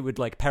 it would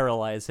like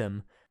paralyze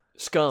him.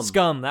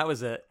 Scum, that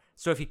was it.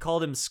 So if he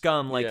called him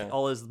scum, like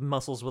all his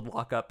muscles would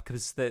lock up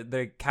because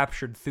they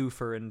captured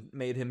Thufir and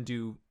made him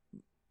do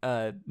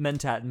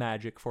mentat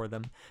magic for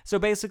them. So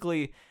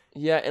basically,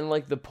 yeah, and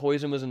like the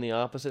poison was in the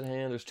opposite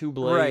hand. There's two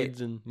blades,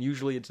 and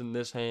usually it's in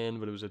this hand,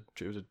 but it was a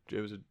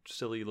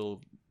silly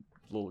little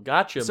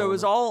gotcha. So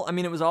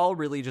moment. It was all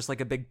really just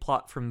like a big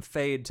plot from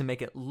Fade to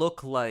make it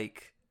look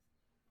like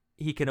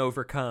he can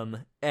overcome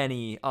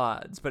any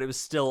odds, but it was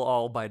still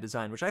all by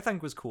design, which I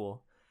think was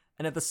cool.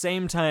 And at the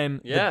same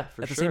time, the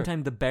same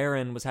time, the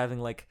Baron was having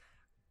like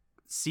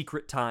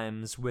secret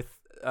times with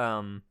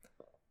the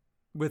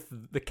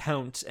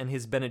Count and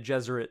his Bene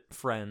Gesserit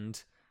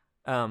friend.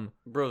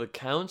 Bro, the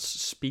Count's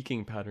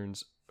speaking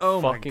patterns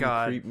fucking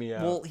creep me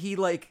out. Well, he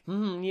like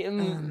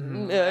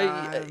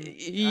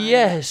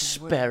yes,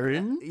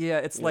 Baron. Yeah,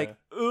 it's like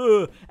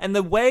ugh. And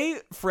the way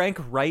Frank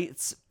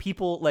writes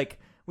people, like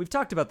we've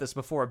talked about this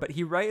before, but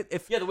the way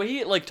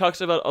he like talks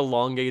about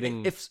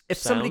elongating. If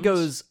somebody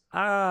goes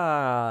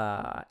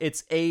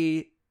it's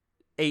A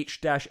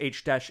H-H-H-H-H,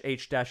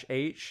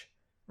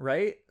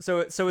 right? So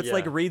it's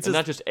like reads and as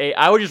not just A.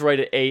 I would just write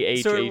it A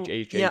H so, H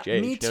H yeah, H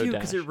H. me too, no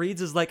because dash. it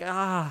reads as like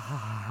Yeah,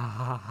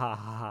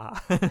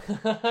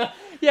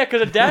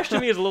 because a dash to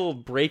me is a little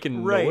break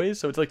in Right. noise,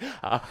 so it's like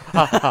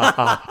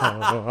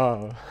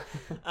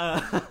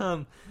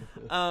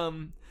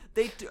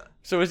they do,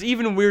 So it's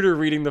even weirder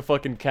reading the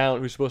fucking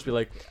count, who's supposed to be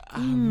like,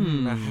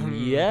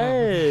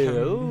 yeah,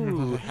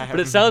 ooh. But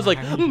it sounds like,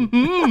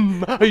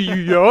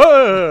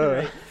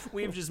 yeah.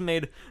 we've just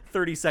made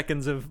 30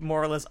 seconds of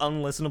more or less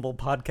unlistenable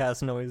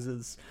podcast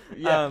noises.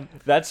 Yeah,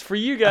 that's for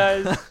you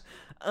guys.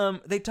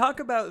 They talk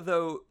about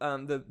though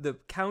the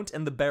Count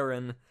and the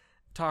Baron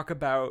talk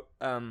about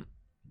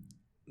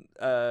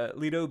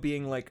Leto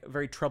being like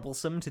very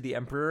troublesome to the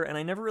Emperor, and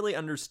I never really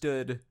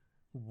understood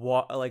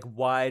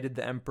why did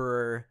the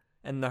Emperor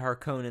and the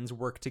Harkonnens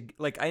work to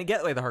like I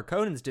get like the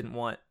Harkonnens didn't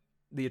want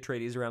the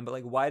Atreides around, but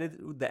like why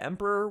did the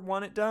Emperor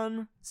want it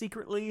done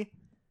secretly?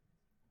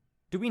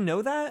 Do we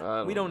know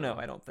that? We don't know,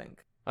 I don't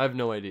think. I have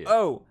no idea.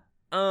 Oh,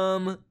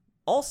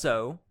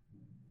 also,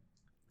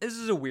 this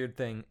is a weird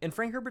thing. In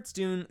Frank Herbert's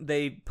Dune,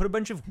 they put a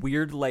bunch of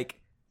weird, like,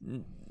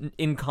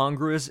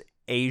 incongruous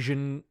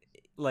Asian,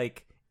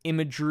 like,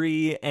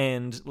 imagery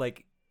and,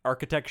 like,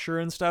 architecture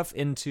and stuff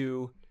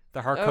into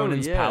the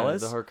Harkonnens'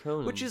 palace. The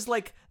Harkonnens. Which is,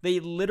 like, they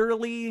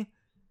literally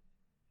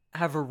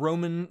have a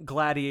Roman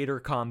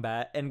gladiator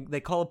combat, and they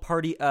call a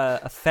party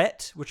a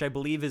fête, which I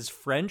believe is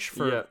French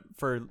for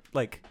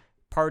like,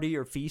 party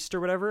or feast or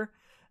whatever.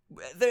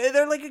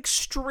 They're like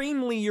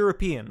extremely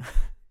European.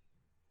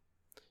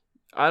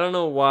 I don't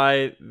know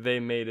why they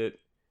made it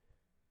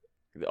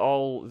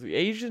all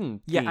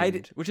Asian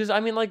themed, which is, I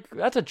mean, like,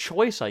 that's a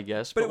choice, I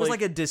guess. But it was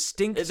like a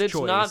distinct choice.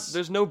 Not.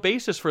 There's no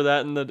basis for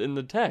that in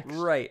the text.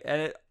 Right,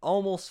 and it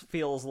almost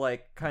feels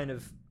like kind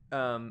of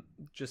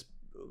just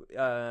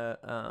a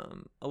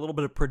little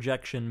bit of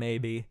projection,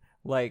 maybe.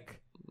 Like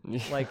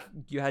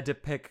you had to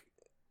pick.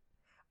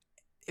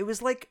 It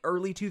was like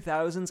early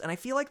 2000s, and I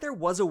feel like there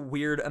was a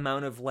weird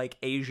amount of like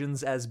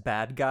Asians as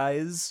bad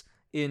guys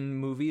in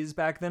movies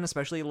back then,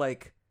 especially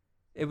like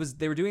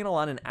they were doing it a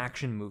lot in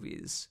action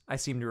movies. I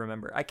seem to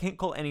remember. I can't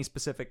call any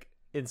specific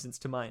instance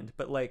to mind,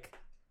 but like,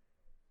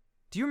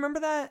 do you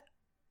remember that?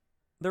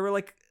 There were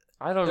like,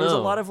 I don't know. There was a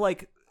lot of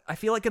like, I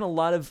feel like in a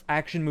lot of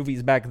action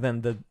movies back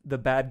then, the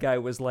bad guy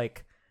was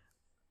like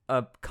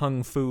a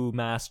kung fu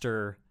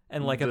master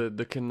and like the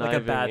like a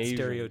bad Asian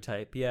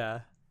stereotype.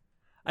 Yeah.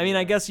 I mean,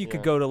 I guess you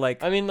could go to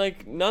like. I mean,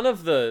 like none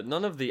of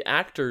the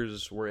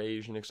actors were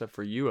Asian except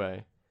for Yue.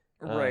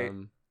 Right.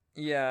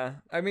 Yeah.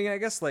 I mean, I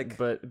guess like.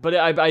 But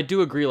I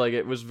do agree. Like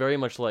it was very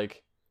much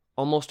like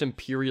almost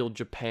Imperial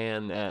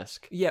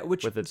Japan-esque. Yeah.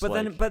 Which. With its, but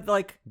like, then. But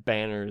like.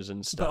 banners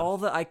and stuff. But all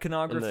the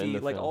iconography, in the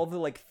like film. all the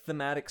like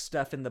thematic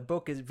stuff in the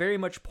book, is very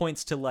much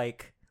points to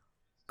like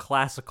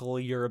classical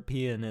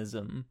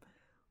Europeanism,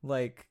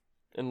 like.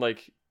 And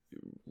like.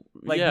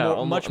 Like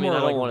yeah, much I mean, more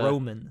I like don't wanna...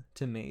 Roman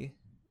to me.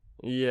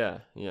 Yeah.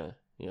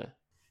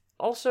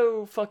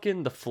 Also,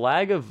 fucking the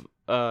flag of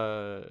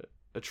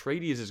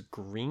Atreides is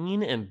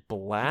green and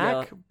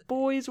black. Yeah.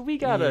 Boys, we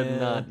gotta Yeah.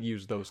 not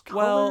use those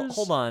colors. Well,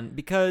 hold on,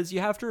 because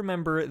you have to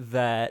remember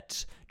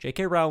that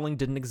J.K. Rowling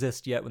didn't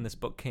exist yet when this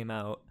book came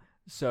out,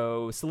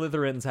 so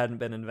Slytherins hadn't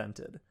been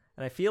invented,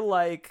 and I feel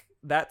like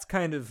that's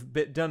kind of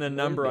done a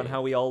number on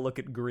how we all look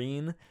at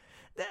green.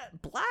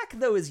 That black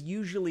though is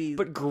usually,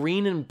 But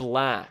green and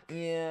black.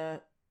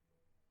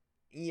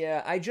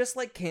 Yeah, I just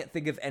like can't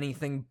think of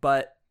anything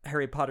but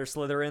Harry Potter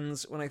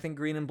Slytherins when I think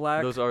green and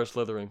black. Those are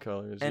Slytherin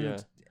colors, And- yeah.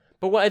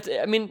 But what?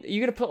 I mean,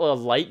 you're gonna put a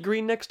light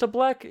green next to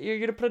black. You're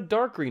gonna put a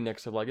dark green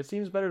next to black. It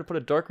seems better to put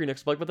a dark green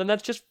next to black, but then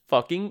that's just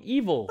fucking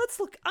evil.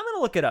 Let's look. I'm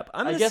gonna look it up.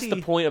 I guess the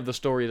point of the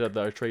story is that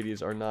the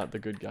Atreides are not the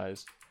good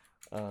guys.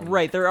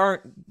 Right, there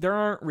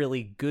aren't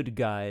really good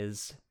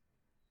guys.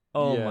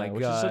 Oh yeah, my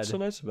which god. is what's so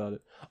nice about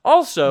it.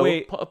 Also,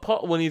 Wait.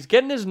 Paul, when he's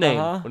getting his name,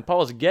 Uh-huh. when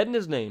Paul is getting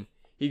his name,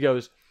 he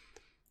goes,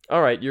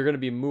 "All right, you're gonna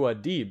be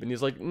Muad'Dib," and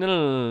he's like,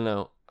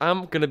 "No.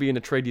 I'm gonna be an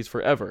Atreides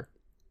forever.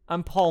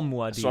 I'm Paul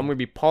Muad'Dib. So I'm gonna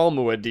be Paul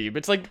Muad'Dib."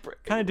 It's like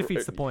Kind of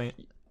defeats the point.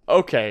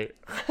 Okay.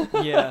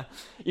 Yeah.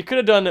 You could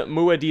have done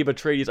Muad'Dib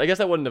Atreides. I guess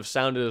that wouldn't have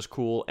sounded as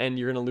cool, and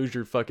you're gonna lose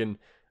your fucking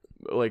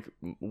like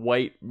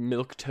white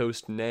milk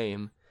toast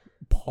name.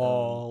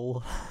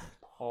 Paul.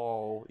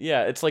 Oh,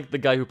 yeah, it's like the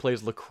guy who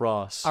plays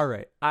lacrosse. All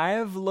right. I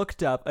have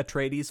looked up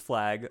Atreides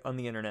flag on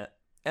the internet,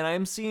 and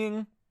I'm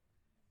seeing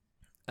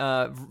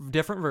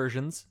different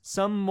versions,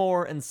 some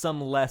more and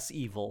some less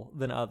evil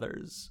than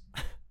others.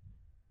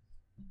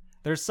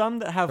 There's some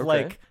that have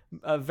like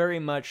a very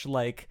much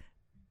like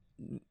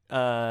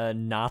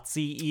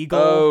Nazi eagle.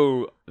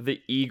 Oh,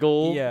 the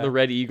eagle, Yeah. the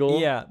red eagle.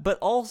 Yeah, but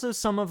also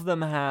some of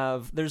them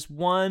have. There's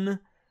one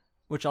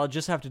which I'll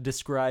just have to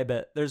describe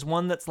it. There's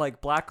one that's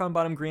like black on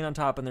bottom, green on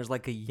top, and there's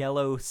like a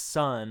yellow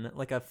sun,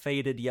 like a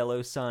faded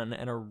yellow sun,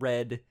 and a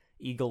red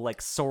eagle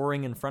like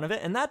soaring in front of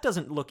it, and that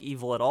doesn't look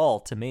evil at all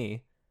to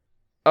me.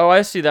 Oh,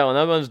 I see that one.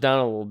 That one's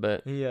down a little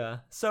bit. Yeah.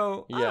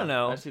 So I Yeah, don't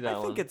know. I see that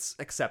think one. it's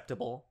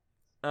acceptable.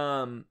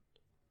 Yeah,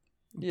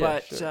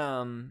 But sure.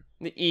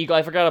 The eagle.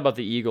 I forgot about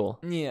the eagle.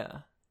 yeah.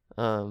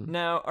 Um,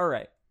 Now, all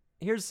right.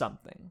 here's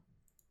something.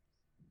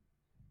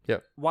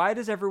 Yep. Why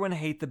does everyone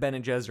hate the Bene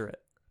Gesserit?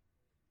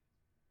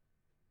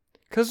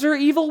 Because they're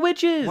evil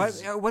witches.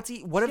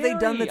 What have they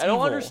done that's I don't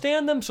evil?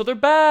 understand them, so they're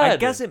bad. I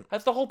guess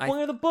that's the whole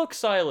point of the book,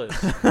 Silas.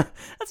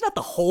 That's not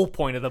the whole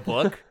point of the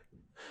book.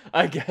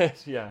 I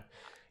guess, yeah.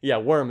 Yeah,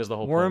 Worm is the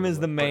whole point. Worm is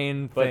the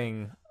main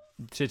thing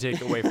to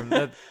take away from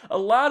that. A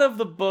lot of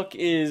the book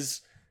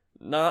is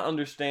not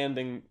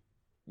understanding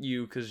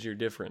you because you're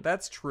different.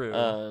 That's true.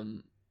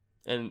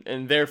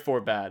 And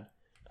therefore bad.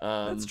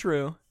 That's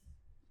true.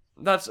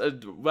 That's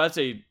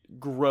a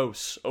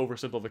gross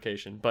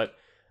oversimplification, but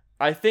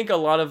I think a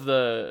lot of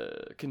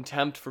the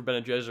contempt for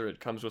Bene Gesserit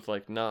comes with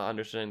like not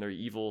understanding their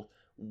evil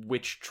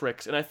witch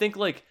tricks, and I think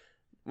like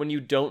when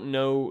you don't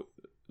know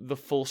the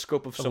full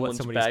scope of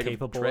someone's bag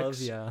capable of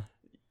tricks, of,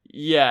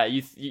 yeah,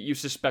 you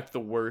suspect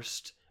the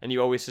worst, and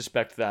you always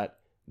suspect that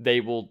they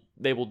will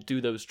do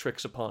those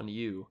tricks upon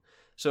you.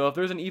 So if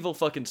there's an evil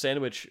fucking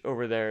sandwich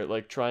over there,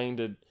 like trying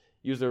to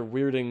use their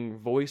weirding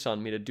voice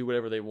on me to do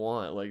whatever they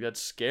want, like that's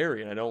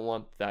scary, and I don't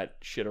want that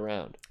shit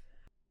around.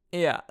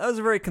 Yeah, that was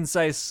a very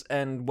concise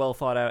and well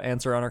thought out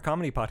answer on our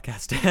comedy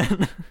podcast,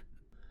 Dan.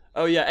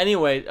 Oh yeah.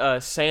 Anyway,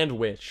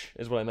 sandwich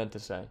is what I meant to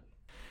say.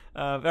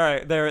 All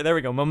right, there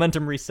we go.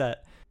 Momentum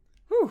reset.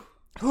 Whew.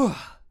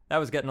 That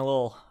was getting a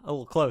little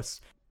close.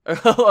 A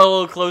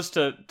little close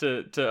to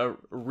a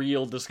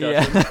real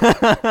discussion.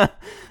 Yeah.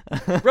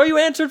 Bro, you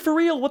answered for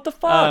real. What the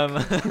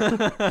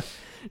fuck?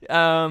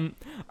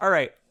 All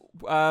right.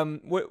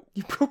 What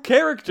you broke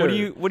character.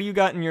 What do you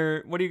got in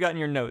your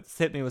notes?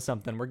 Hit me with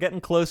something. We're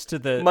getting close to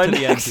the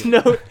next end.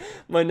 Note.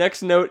 My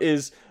next note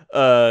is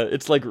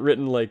it's like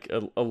written like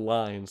a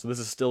line. So this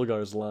is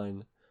Stilgar's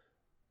line.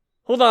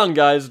 Hold on,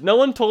 guys. No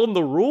one told him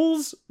the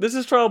rules? This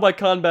is trial by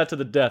combat to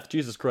the death.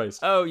 Jesus Christ.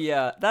 Oh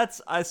yeah,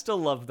 I still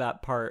love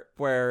that part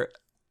where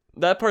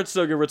that part's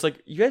so good where it's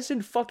like, you guys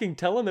didn't fucking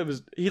tell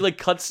him. He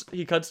cuts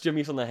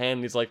Jimmy on the hand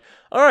and he's like,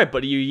 all right,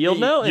 buddy, you yield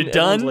now? You're and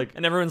done?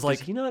 And everyone's like,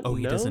 does he not know?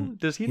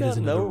 Does he not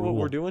know what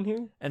we're doing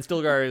here? And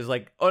Stilgar is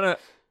like, oh no,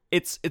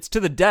 it's to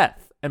the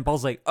death. And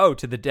Paul's like, oh,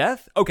 to the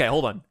death? Okay,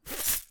 hold on.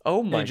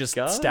 Oh my god. And he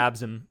just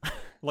stabs him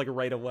like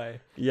right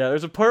away. Yeah,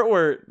 there's a part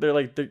where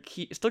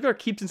Stilgar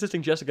keeps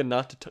insisting Jessica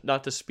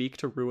not to speak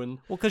to ruin.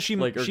 Well, because she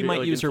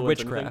might use her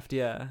witchcraft,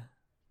 yeah.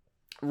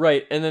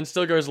 Right, and then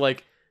Stilgar's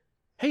like,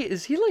 hey,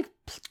 is he like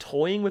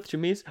toying with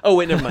Jamise? Oh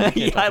wait, never mind.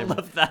 Yeah, I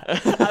love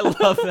that. I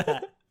love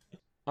that.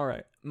 All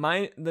right,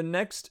 I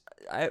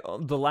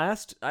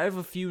have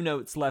a few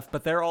notes left,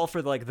 but they're all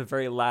for like the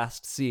very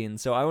last scene.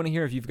 So I want to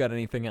hear if you've got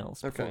anything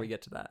else before we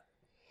get to that.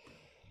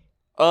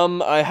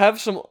 I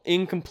have some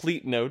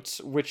incomplete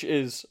notes, which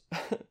is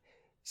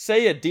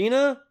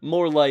Sayadina,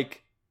 more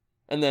like,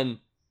 and then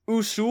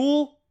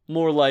Usul,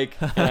 more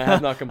like, and I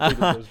have not completed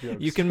those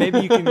jokes. You can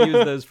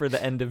use those for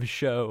the end of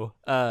show.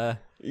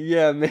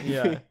 Yeah, maybe.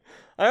 Yeah.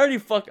 I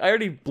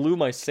already blew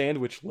my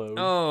sandwich load.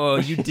 Oh,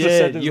 you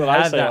did. You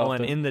had that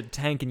one in the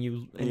tank, and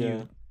you.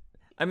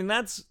 I mean,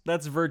 that's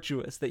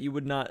virtuous that you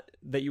would not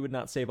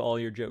save all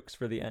your jokes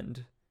for the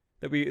end.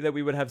 That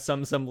we would have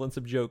some semblance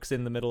of jokes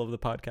in the middle of the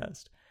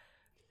podcast.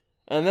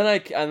 And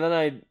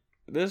then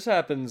this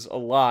happens a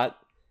lot,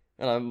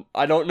 and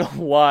I don't know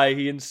why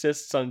he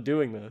insists on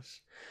doing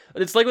this.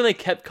 But it's like when they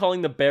kept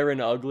calling the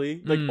Baron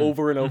ugly, like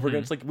over and over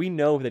again. It's like, we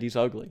know that he's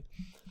ugly,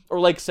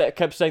 or like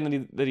kept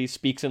saying that he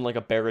speaks in like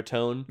a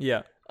baritone.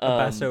 Yeah, a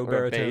basso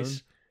baritone,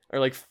 or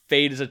like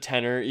fade as a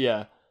tenor.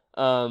 Yeah.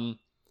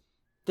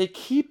 They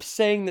keep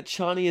saying that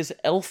Chani is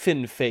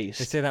elfin faced.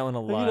 They say that one a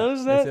lot. Have you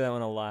noticed that? They say that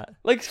one a lot.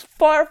 Like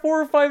 4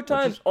 or 5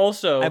 times.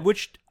 Also,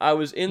 I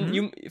was in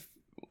you.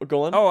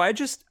 Go on. Oh,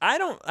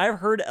 I've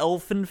heard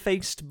elfin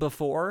faced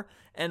before,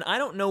 and I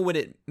don't know what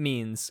it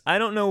means. I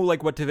don't know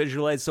like what to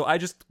visualize, so I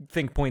just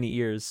think pointy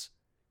ears.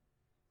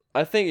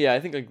 I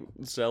think like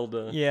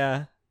Zelda.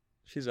 Yeah.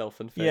 She's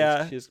elfin faced.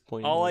 Yeah. She's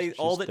pointy ears.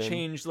 All that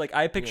changed, like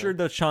I pictured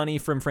the Chani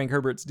from Frank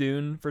Herbert's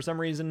Dune for some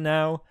reason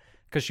now,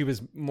 because she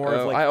was more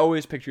of like, I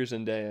always picture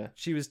Zendaya.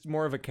 She was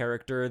more of a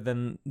character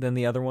than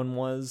the other one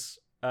was.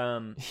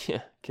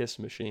 Yeah, Kiss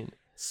Machine.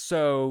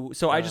 So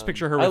I just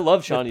picture her. I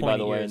love Chani, by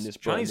the way, in this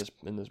book.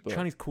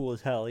 Chani's cool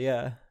as hell.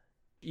 Yeah.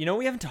 You know what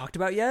we haven't talked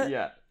about yet?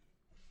 Yeah.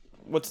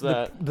 What's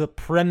that? The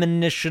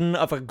premonition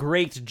of a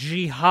great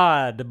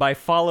jihad by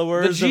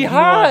followers of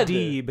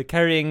Muad'Dib,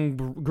 carrying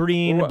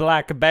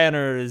black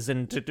banners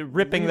and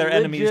ripping their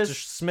enemies to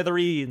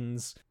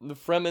smithereens. The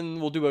Fremen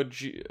will do a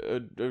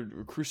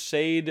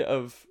crusade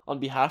on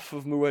behalf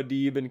of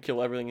Muad'Dib and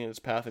kill everything in its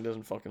path and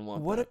doesn't fucking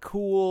want what that.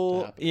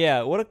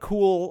 What a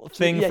cool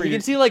thing for you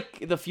can see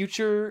like the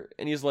future,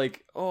 and he's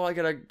like, oh, I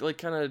gotta like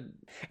kind of.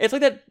 It's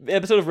like that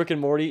episode of Rick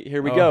and Morty.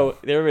 Here we go.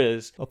 There it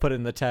is. I'll put it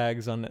in the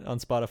tags on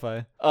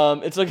Spotify.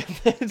 It's like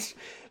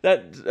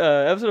that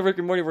episode of Rick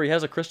and Morty where he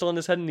has a crystal in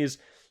his head and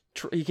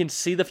he can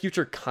see the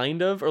future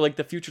kind of, or like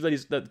the future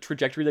the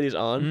trajectory that he's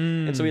on,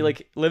 and so he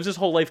like lives his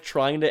whole life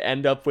trying to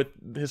end up with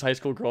his high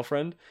school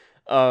girlfriend,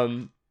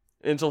 and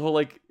so he'll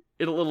like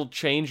it'll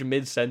change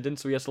mid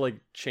sentence, so he has to like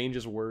change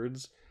his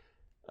words.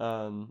 You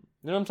know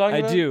what I'm talking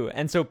about? I do,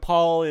 and so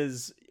Paul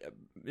is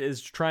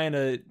is trying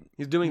to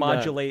He's doing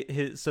modulate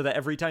his so that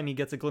every time he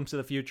gets a glimpse of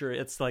the future,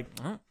 it's like,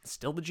 oh,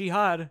 still the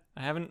jihad.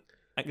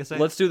 I guess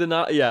Let's do the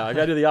not. Yeah, I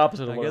gotta do the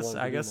opposite of what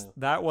I guess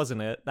that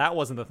wasn't it. That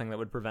wasn't the thing that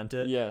would prevent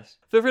it. Yes.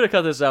 Feel free to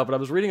cut this out, but I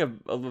was reading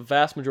a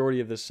vast majority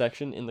of this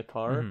section in the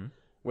car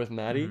with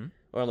Maddie,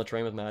 or on the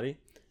train with Maddie,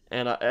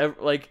 and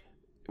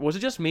was it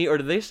just me, or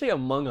did they say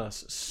Among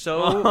Us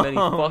so many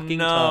fucking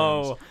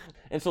times?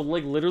 And so,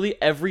 like,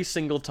 literally every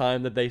single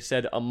time that they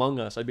said Among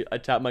Us,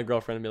 I'd tap my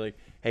girlfriend and be like,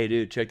 hey,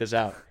 dude, check this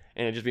out.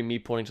 And it'd just be me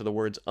pointing to the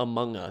words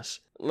Among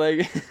Us.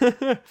 Like,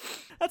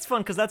 that's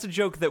fun, because that's a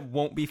joke that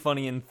won't be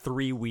funny in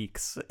 3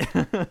 weeks.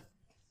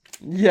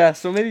 Yeah,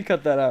 so maybe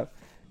cut that out.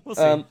 We'll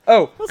see.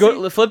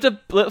 Flip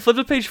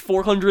to page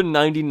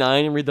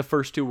 499 and read the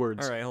first 2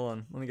 words. All right, hold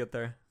on. Let me get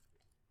there.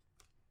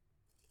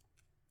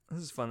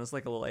 This is fun. It's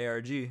like a little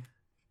ARG.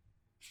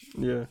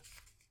 Yeah.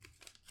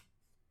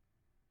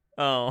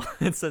 Oh,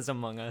 it says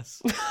Among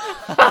Us.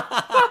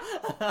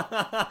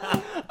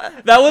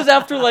 That was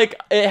after, like,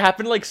 it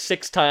happened like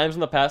 6 times in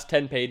the past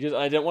 10 pages,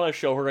 and I didn't want to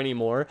show her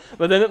anymore.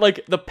 But then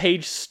the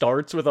page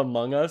starts with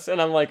Among Us,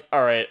 and I'm like,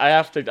 all right, I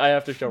have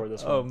to show her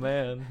this one. Oh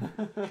man.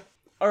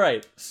 All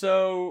right,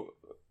 so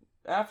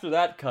after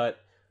that cut,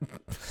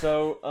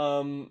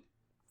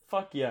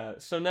 fuck yeah.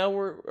 So now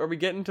are we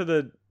getting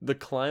to the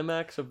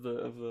climax of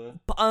the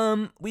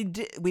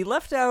we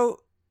left out.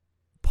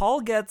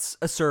 Paul gets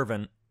a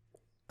servant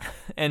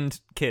and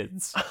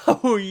kids.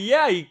 Oh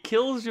yeah, he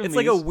kills Jamis. It's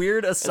like a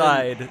weird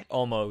aside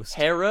almost.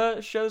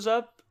 Hera shows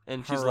up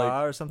and she's like,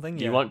 or something.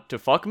 Do you want to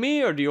fuck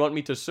me or do you want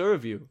me to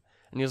serve you?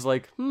 And he's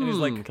like,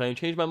 can I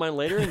change my mind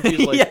later? And she's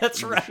like, yeah,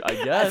 that's right. I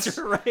guess. That's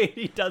right.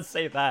 He does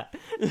say that.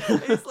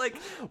 He's like,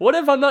 what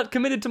if I'm not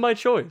committed to my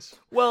choice?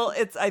 Well,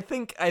 I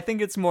think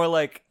it's more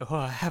like,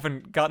 I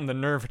haven't gotten the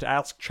nerve to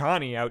ask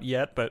Chani out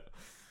yet, but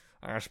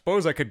I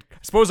suppose I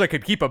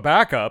could keep a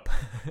backup.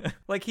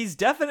 Like, he's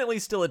definitely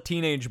still a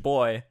teenage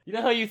boy. You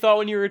know how you thought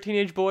when you were a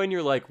teenage boy and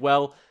you're like,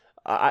 well,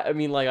 I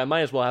mean, like, I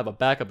might as well have a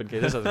backup in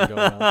case this doesn't go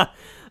well.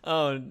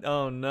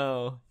 Oh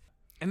no.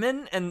 And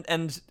then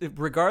and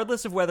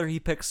regardless of whether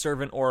he picks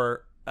servant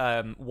or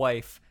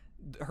wife,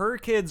 her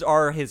kids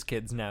are his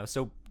kids now.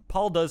 So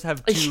Paul does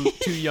have two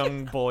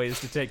young boys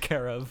to take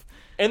care of.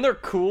 And they're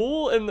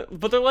cool,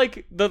 but they're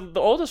like the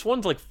oldest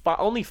one's like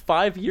only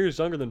 5 years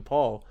younger than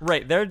Paul.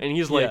 Right, and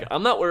he's like,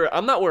 I'm not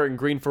wearing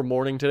green for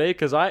mourning today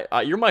because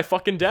you're my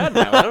fucking dad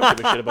now. I don't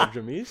give a shit about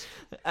Jamis.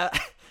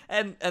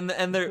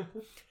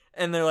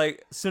 And they're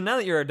like, so now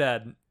that you're our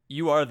dad,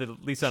 you are the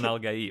Lisan Al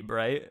Gaib,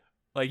 right?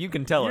 Like, you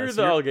can tell us. You're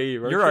the Al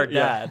Gaib, right? You're our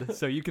dad,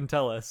 so you can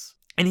tell us.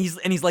 And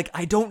he's like,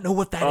 I don't know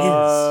what that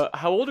is.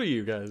 How old are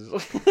you guys?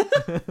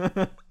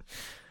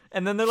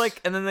 And then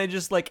they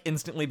just like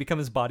instantly become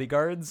his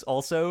bodyguards.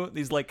 Also,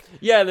 these like,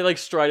 yeah, they like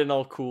stride in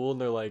all cool,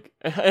 and they're like,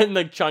 and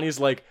like Chani's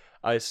like,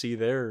 I see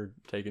they're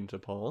taken to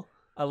Paul.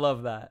 I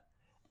love that.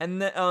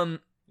 And the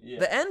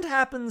end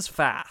happens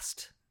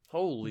fast.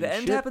 Holy shit. The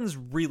end happens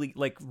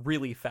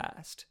really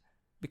fast,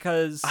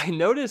 because I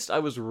noticed I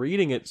was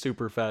reading it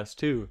super fast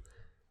too.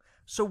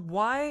 So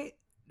why?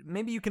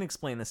 Maybe you can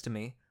explain this to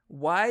me.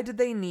 Why did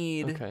they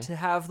need to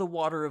have the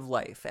water of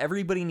life?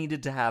 Everybody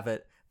needed to have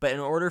it, but in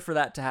order for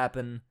that to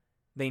happen,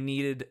 they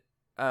needed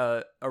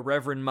a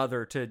Reverend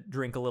Mother to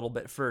drink a little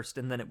bit first,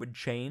 and then it would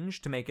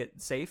change to make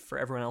it safe for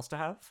everyone else to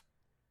have?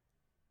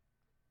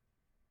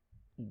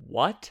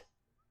 What?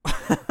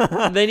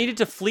 They needed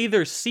to flee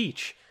their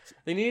siege.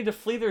 They needed to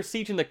flee their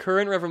siege, and the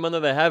current Reverend Mother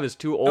they have is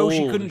too old. Oh,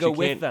 she couldn't go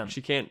with them.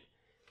 She can't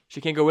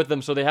go with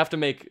them, so they have to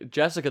make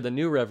Jessica the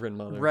new Reverend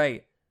Mother.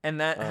 Right. And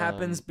that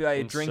happens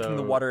by drinking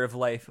the water of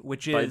life,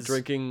 which is... by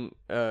drinking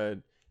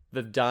the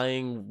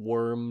dying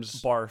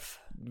worm's... barf.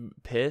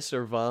 Piss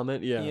or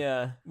vomit, yeah.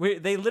 Yeah.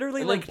 They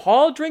literally, and like...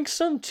 Paul drinks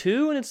some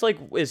too, and it's like,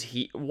 is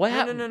he... What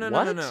happened?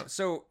 No.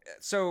 So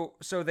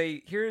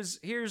they... Here's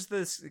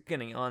the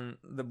skinny on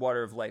the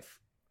water of life.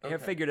 I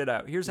figured it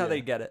out. Here's how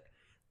they get it.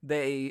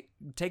 They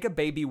take a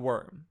baby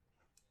worm.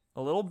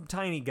 A little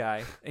tiny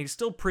guy. And he's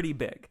still pretty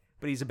big,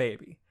 but he's a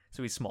baby.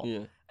 So he's small.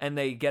 Yeah. And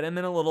they get him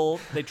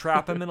they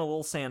trap him in a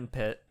little sand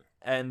pit,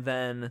 and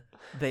then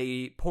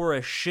they pour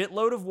a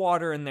shitload of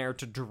water in there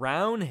to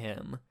drown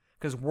him,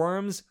 because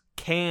worms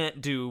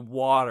can't do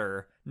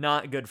water.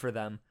 Not good for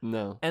them.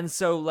 No. And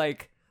so,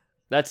 like...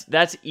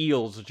 That's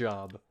eel's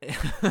job.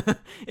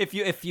 If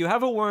you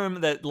have a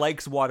worm that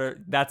likes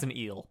water, that's an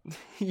eel.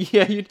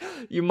 Yeah,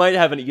 you might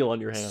have an eel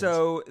on your hands.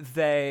 So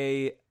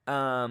they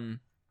drown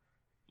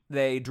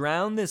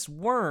this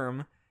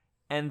worm,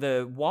 and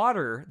the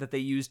water that they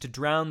use to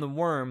drown the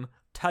worm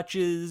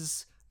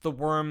touches the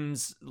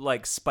worm's,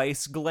 like,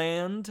 spice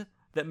gland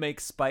that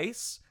makes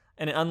spice,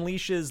 and it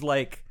unleashes,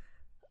 like...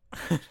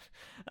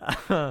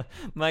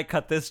 might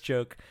cut this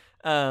joke.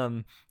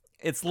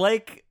 It's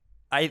like...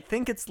 I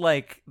think it's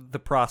like the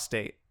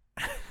prostate.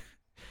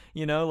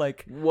 You know,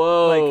 like...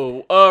 Whoa,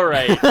 like... all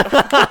right.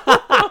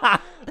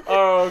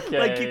 Okay.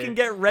 Like, you can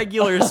get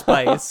regular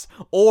spice,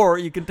 or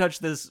you can touch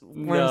this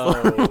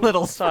worm's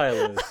little...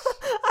 Silas.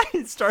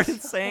 I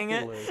started saying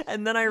it, Hilarious.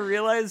 and then I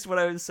realized what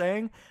I was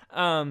saying.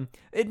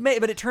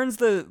 It turns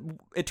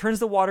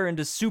the water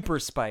into super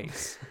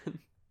spice.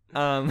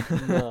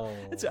 No.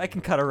 I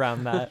can cut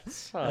around that,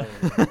 Sorry.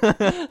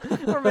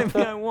 or maybe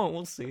I won't.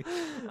 We'll see.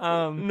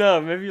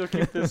 No, maybe you'll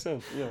keep this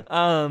in.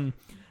 Yeah.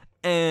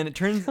 And it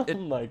turns Oh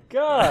my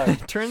god.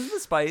 it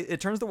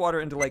turns the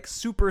water into like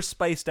super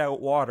spiced out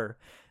water,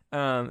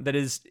 that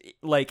is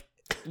like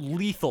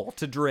lethal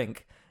to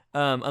drink,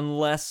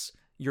 unless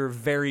you're a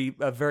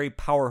very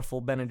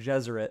powerful Bene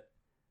Gesserit.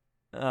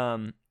 Yeah.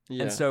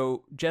 And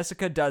so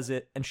Jessica does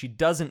it, and she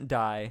doesn't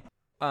die.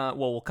 Well,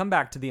 we'll come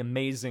back to the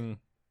amazing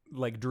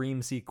like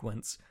dream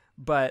sequence,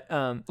 but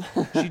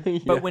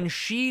but when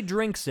she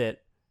drinks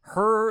it,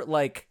 her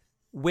like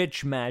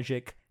witch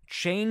magic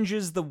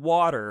changes the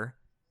water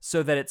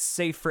so that it's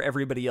safe for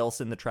everybody else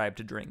in the tribe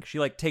to drink. She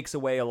like takes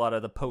away a lot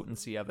of the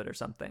potency of it or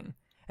something.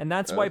 And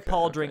that's why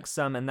Paul drinks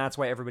some, and that's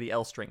why everybody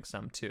else drinks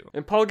some too.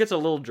 And Paul gets a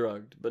little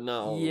drugged, but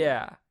not all.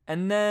 Yeah.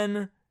 And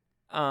then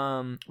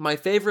my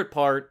favorite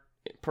part,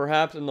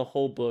 perhaps in the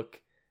whole book,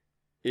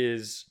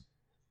 is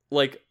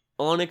like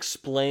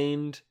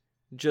unexplained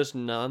just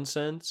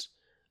nonsense.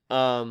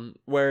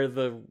 Where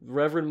the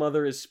Reverend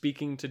Mother is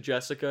speaking to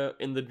Jessica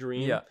in the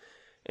dream. Yeah.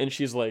 And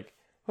she's like,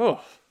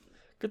 "Oh,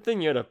 good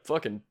thing you had a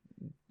fucking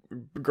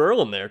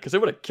girl in there, because it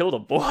would have killed a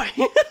boy."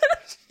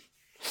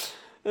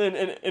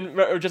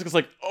 and Jessica's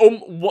like,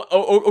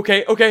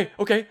 okay.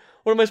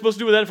 What am I supposed to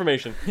do with that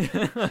information?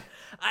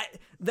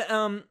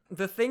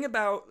 The thing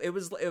about it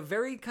was a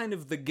very kind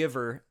of The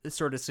Giver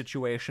sort of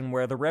situation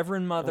where the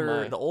Reverend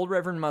Mother, the old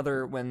Reverend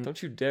Mother,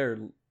 Don't you dare,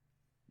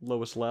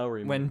 Lois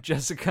Lowry. When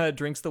Jessica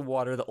drinks the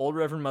water, the old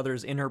Reverend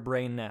Mother's in her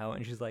brain now,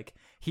 and she's like,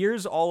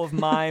 "Here's all of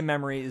my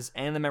memories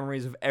and the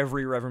memories of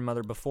every Reverend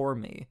Mother before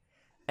me."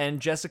 And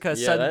Jessica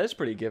that is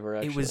pretty Giver,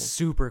 actually. It was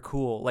super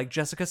cool. Like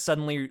Jessica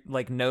suddenly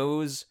like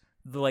knows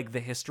the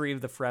history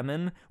of the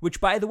Fremen,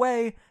 which, by the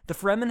way, the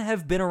Fremen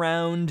have been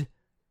around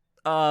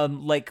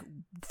like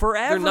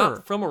forever. They're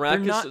not from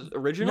Arrakis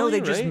originally. No, they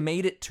just right?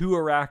 made it to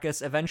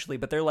Arrakis eventually,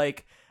 but they're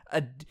like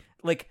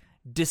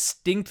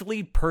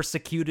distinctly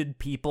persecuted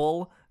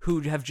people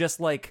who have just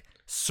like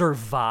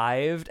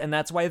survived, and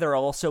that's why they're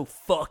all so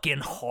fucking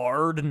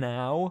hard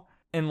now.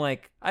 And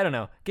like, I don't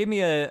know, gave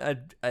me a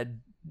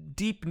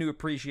deep new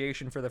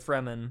appreciation for the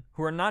Fremen,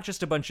 who are not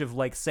just a bunch of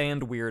like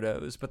sand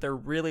weirdos, but they're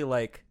really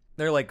like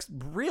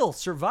real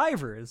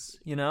survivors,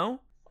 you know?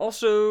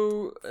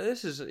 Also,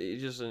 this is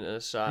just an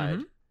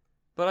aside,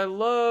 but I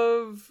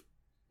love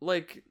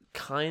like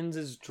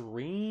Kynes'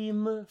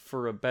 dream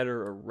for a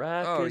better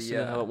Arrakis,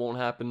 and how it won't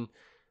happen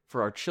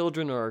for our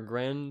children or our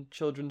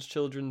grandchildren's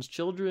children's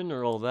children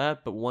or all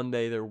that, but one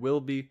day there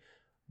will be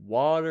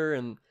water.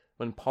 And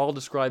when Paul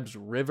describes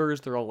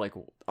rivers, they're all like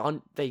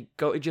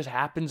it just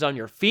happens on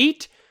your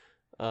feet.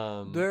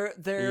 They're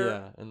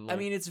and like, I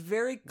mean, it's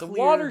very clear. The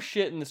water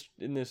shit in this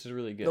is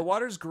really good. The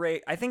water's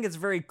great. I think it's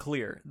very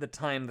clear the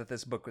time that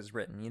this book was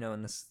written, you know,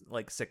 in this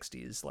like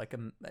 60s, like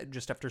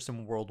just after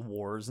some world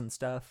wars and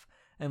stuff,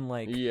 and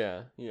like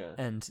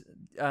and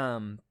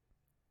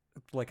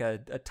like a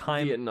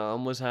time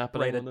Vietnam was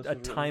happening, right? A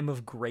time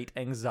of great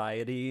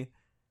anxiety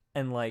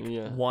and like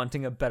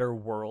wanting a better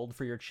world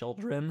for your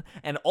children,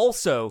 and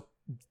also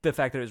the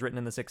fact that it was written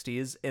in the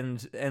 60s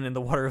and in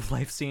the Water of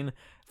Life scene.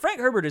 Frank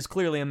Herbert is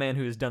clearly a man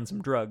who has done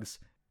some drugs,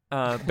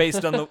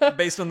 based on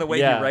the way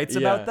he writes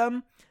about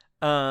them.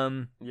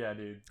 Yeah,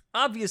 dude.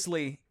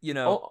 Obviously, you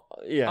know.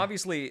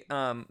 Obviously,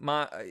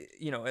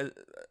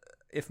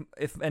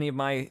 if any of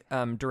my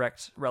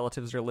direct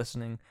relatives are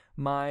listening,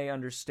 my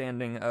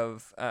understanding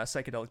of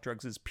psychedelic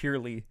drugs is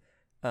purely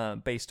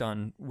based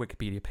on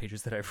Wikipedia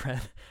pages that I've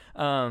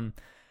read.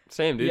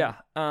 Same, dude. Yeah.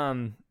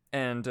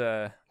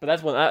 But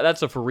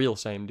that's a for real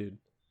same, dude.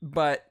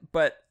 But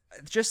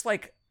just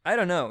like, I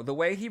don't know, the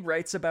way he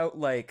writes about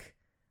like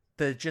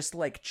the just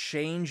like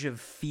change of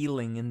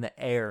feeling in the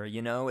air,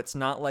 you know, it's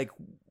not like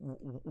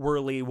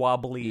whirly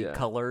wobbly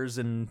colors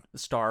and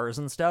stars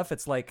and stuff.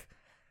 It's like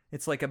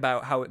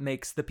about how it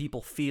makes the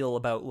people feel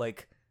about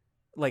like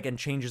and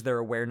changes their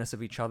awareness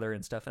of each other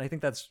and stuff. And I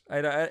think that's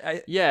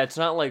it's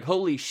not like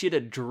holy shit a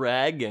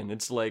dragon.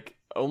 It's like,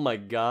 oh my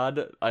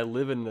god, I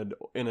live in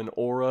an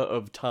aura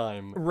of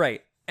time.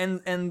 Right. And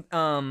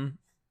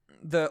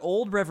the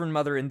old Reverend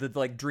Mother in the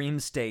like dream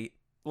state,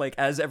 like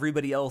as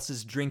everybody else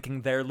is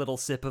drinking their little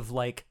sip of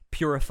like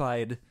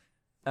purified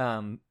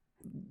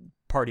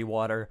party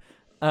water,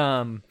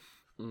 the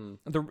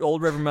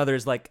old Reverend Mother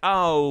is like,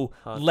 "Oh,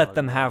 let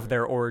them have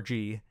their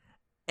orgy."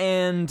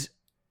 And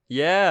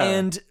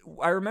and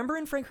I remember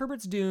in Frank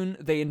Herbert's Dune,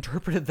 they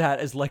interpreted that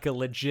as like a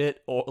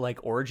legit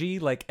orgy,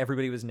 like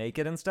everybody was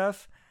naked and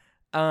stuff.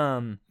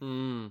 I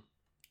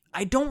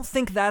don't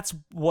think that's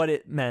what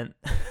it meant.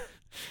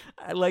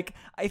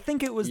 I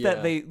think it was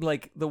that they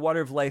like the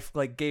Water of Life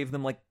like gave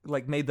them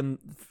like made them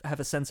have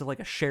a sense of like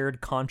a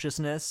shared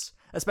consciousness,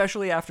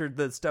 especially after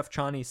the stuff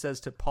Chani says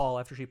to Paul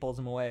after she pulls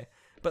him away.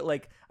 But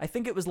like, I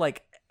think it was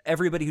like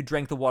everybody who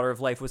drank the Water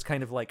of Life was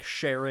kind of like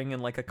sharing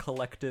in like a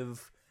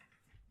collective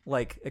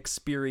like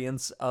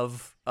experience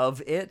of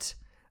it.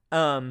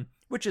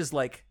 which is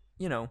like,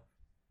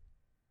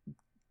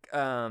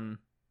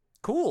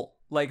 cool,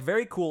 like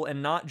very cool,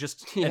 and not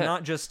just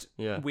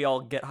we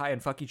all get high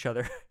and fuck each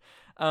other,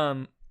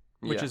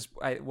 which is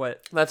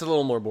what that's a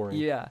little more boring.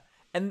 Yeah.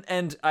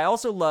 And I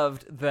also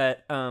loved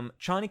that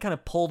Chani kind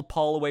of pulled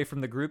Paul away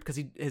from the group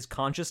because his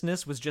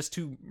consciousness was just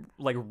too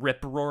like rip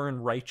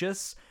roaring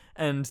righteous,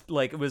 and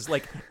like it was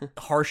like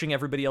harshing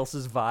everybody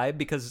else's vibe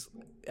because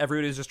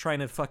everybody was just trying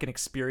to fucking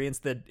experience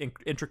the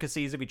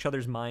intricacies of each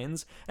other's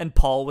minds, and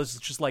Paul was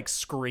just like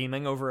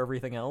screaming over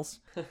everything else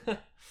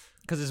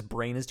because his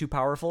brain is too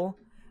powerful.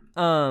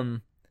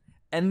 And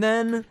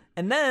then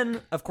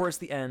of course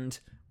the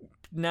end.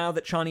 Now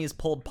that Chani has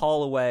pulled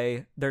Paul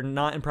away, they're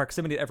not in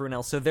proximity to everyone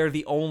else, so they're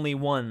the only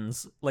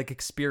ones like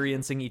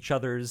experiencing each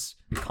other's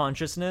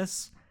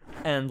consciousness,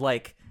 and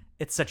like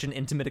it's such an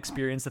intimate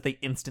experience that they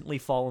instantly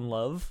fall in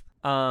love.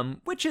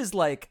 Which is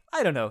like,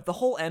 I don't know, the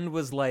whole end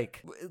was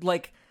like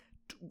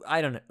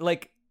I don't know,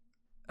 like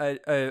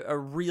a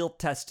real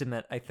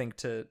testament, I think,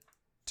 to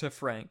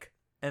Frank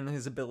and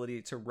his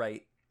ability to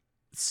write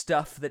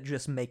stuff that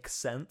just makes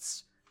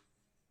sense.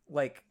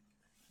 Like,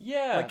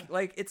 yeah,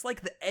 like it's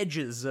like the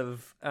edges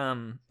of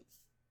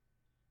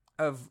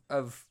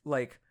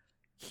like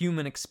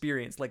human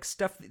experience, like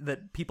stuff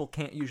that people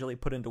can't usually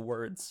put into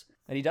words,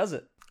 and he does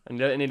it,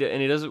 and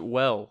he does it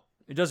well.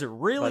 He does it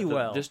really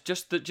well.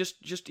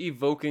 Just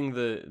evoking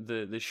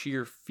the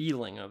sheer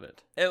feeling of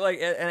it.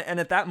 And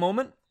at that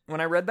moment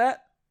when I read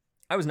that,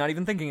 I was not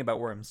even thinking about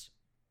worms.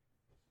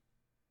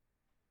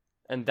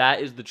 And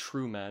that is the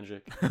true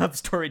magic of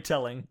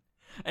storytelling.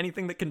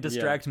 Anything that can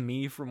distract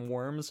me from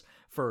worms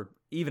for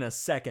even a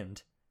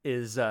second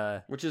is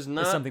which is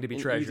not something to be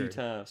treasured. Easy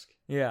task.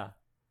 Yeah.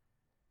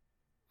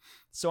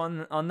 So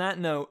on that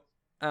note,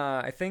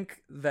 I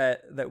think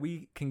that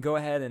we can go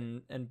ahead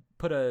and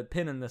put a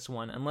pin in this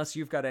one, unless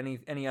you've got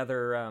any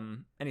other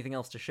anything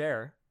else to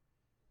share.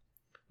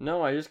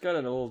 No, I just got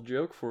an old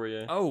joke for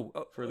you.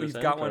 For this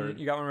you've got card. One.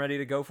 You got one ready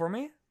to go for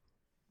me?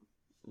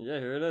 Yeah,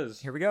 here it is.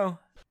 Here we go.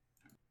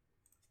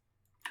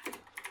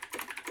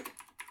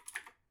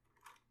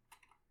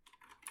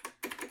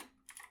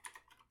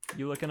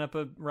 You looking up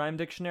a rhyme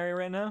dictionary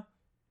right now?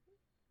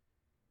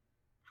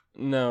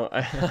 No,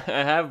 I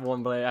have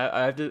one, but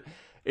I have to.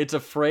 It's a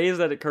phrase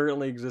that it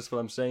currently exists, but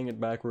I'm saying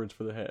it backwards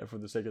for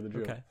the sake of the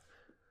joke. Okay.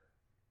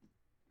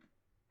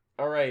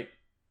 All right.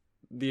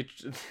 The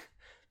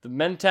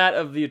Mentat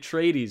of the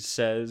Atreides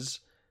says.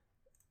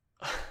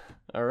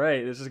 All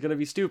right, this is gonna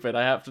be stupid.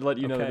 I have to let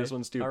you know that this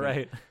one's stupid. All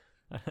right.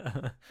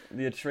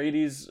 The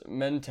Atreides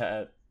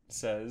Mentat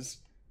says.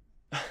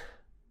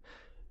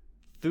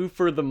 2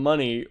 for the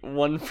money,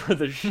 1 for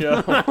the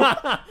show.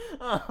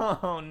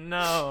 Oh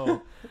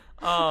no.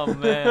 Oh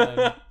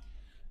man.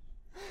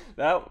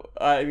 That,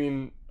 I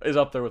mean, is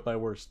up there with my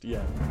worst,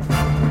 yeah.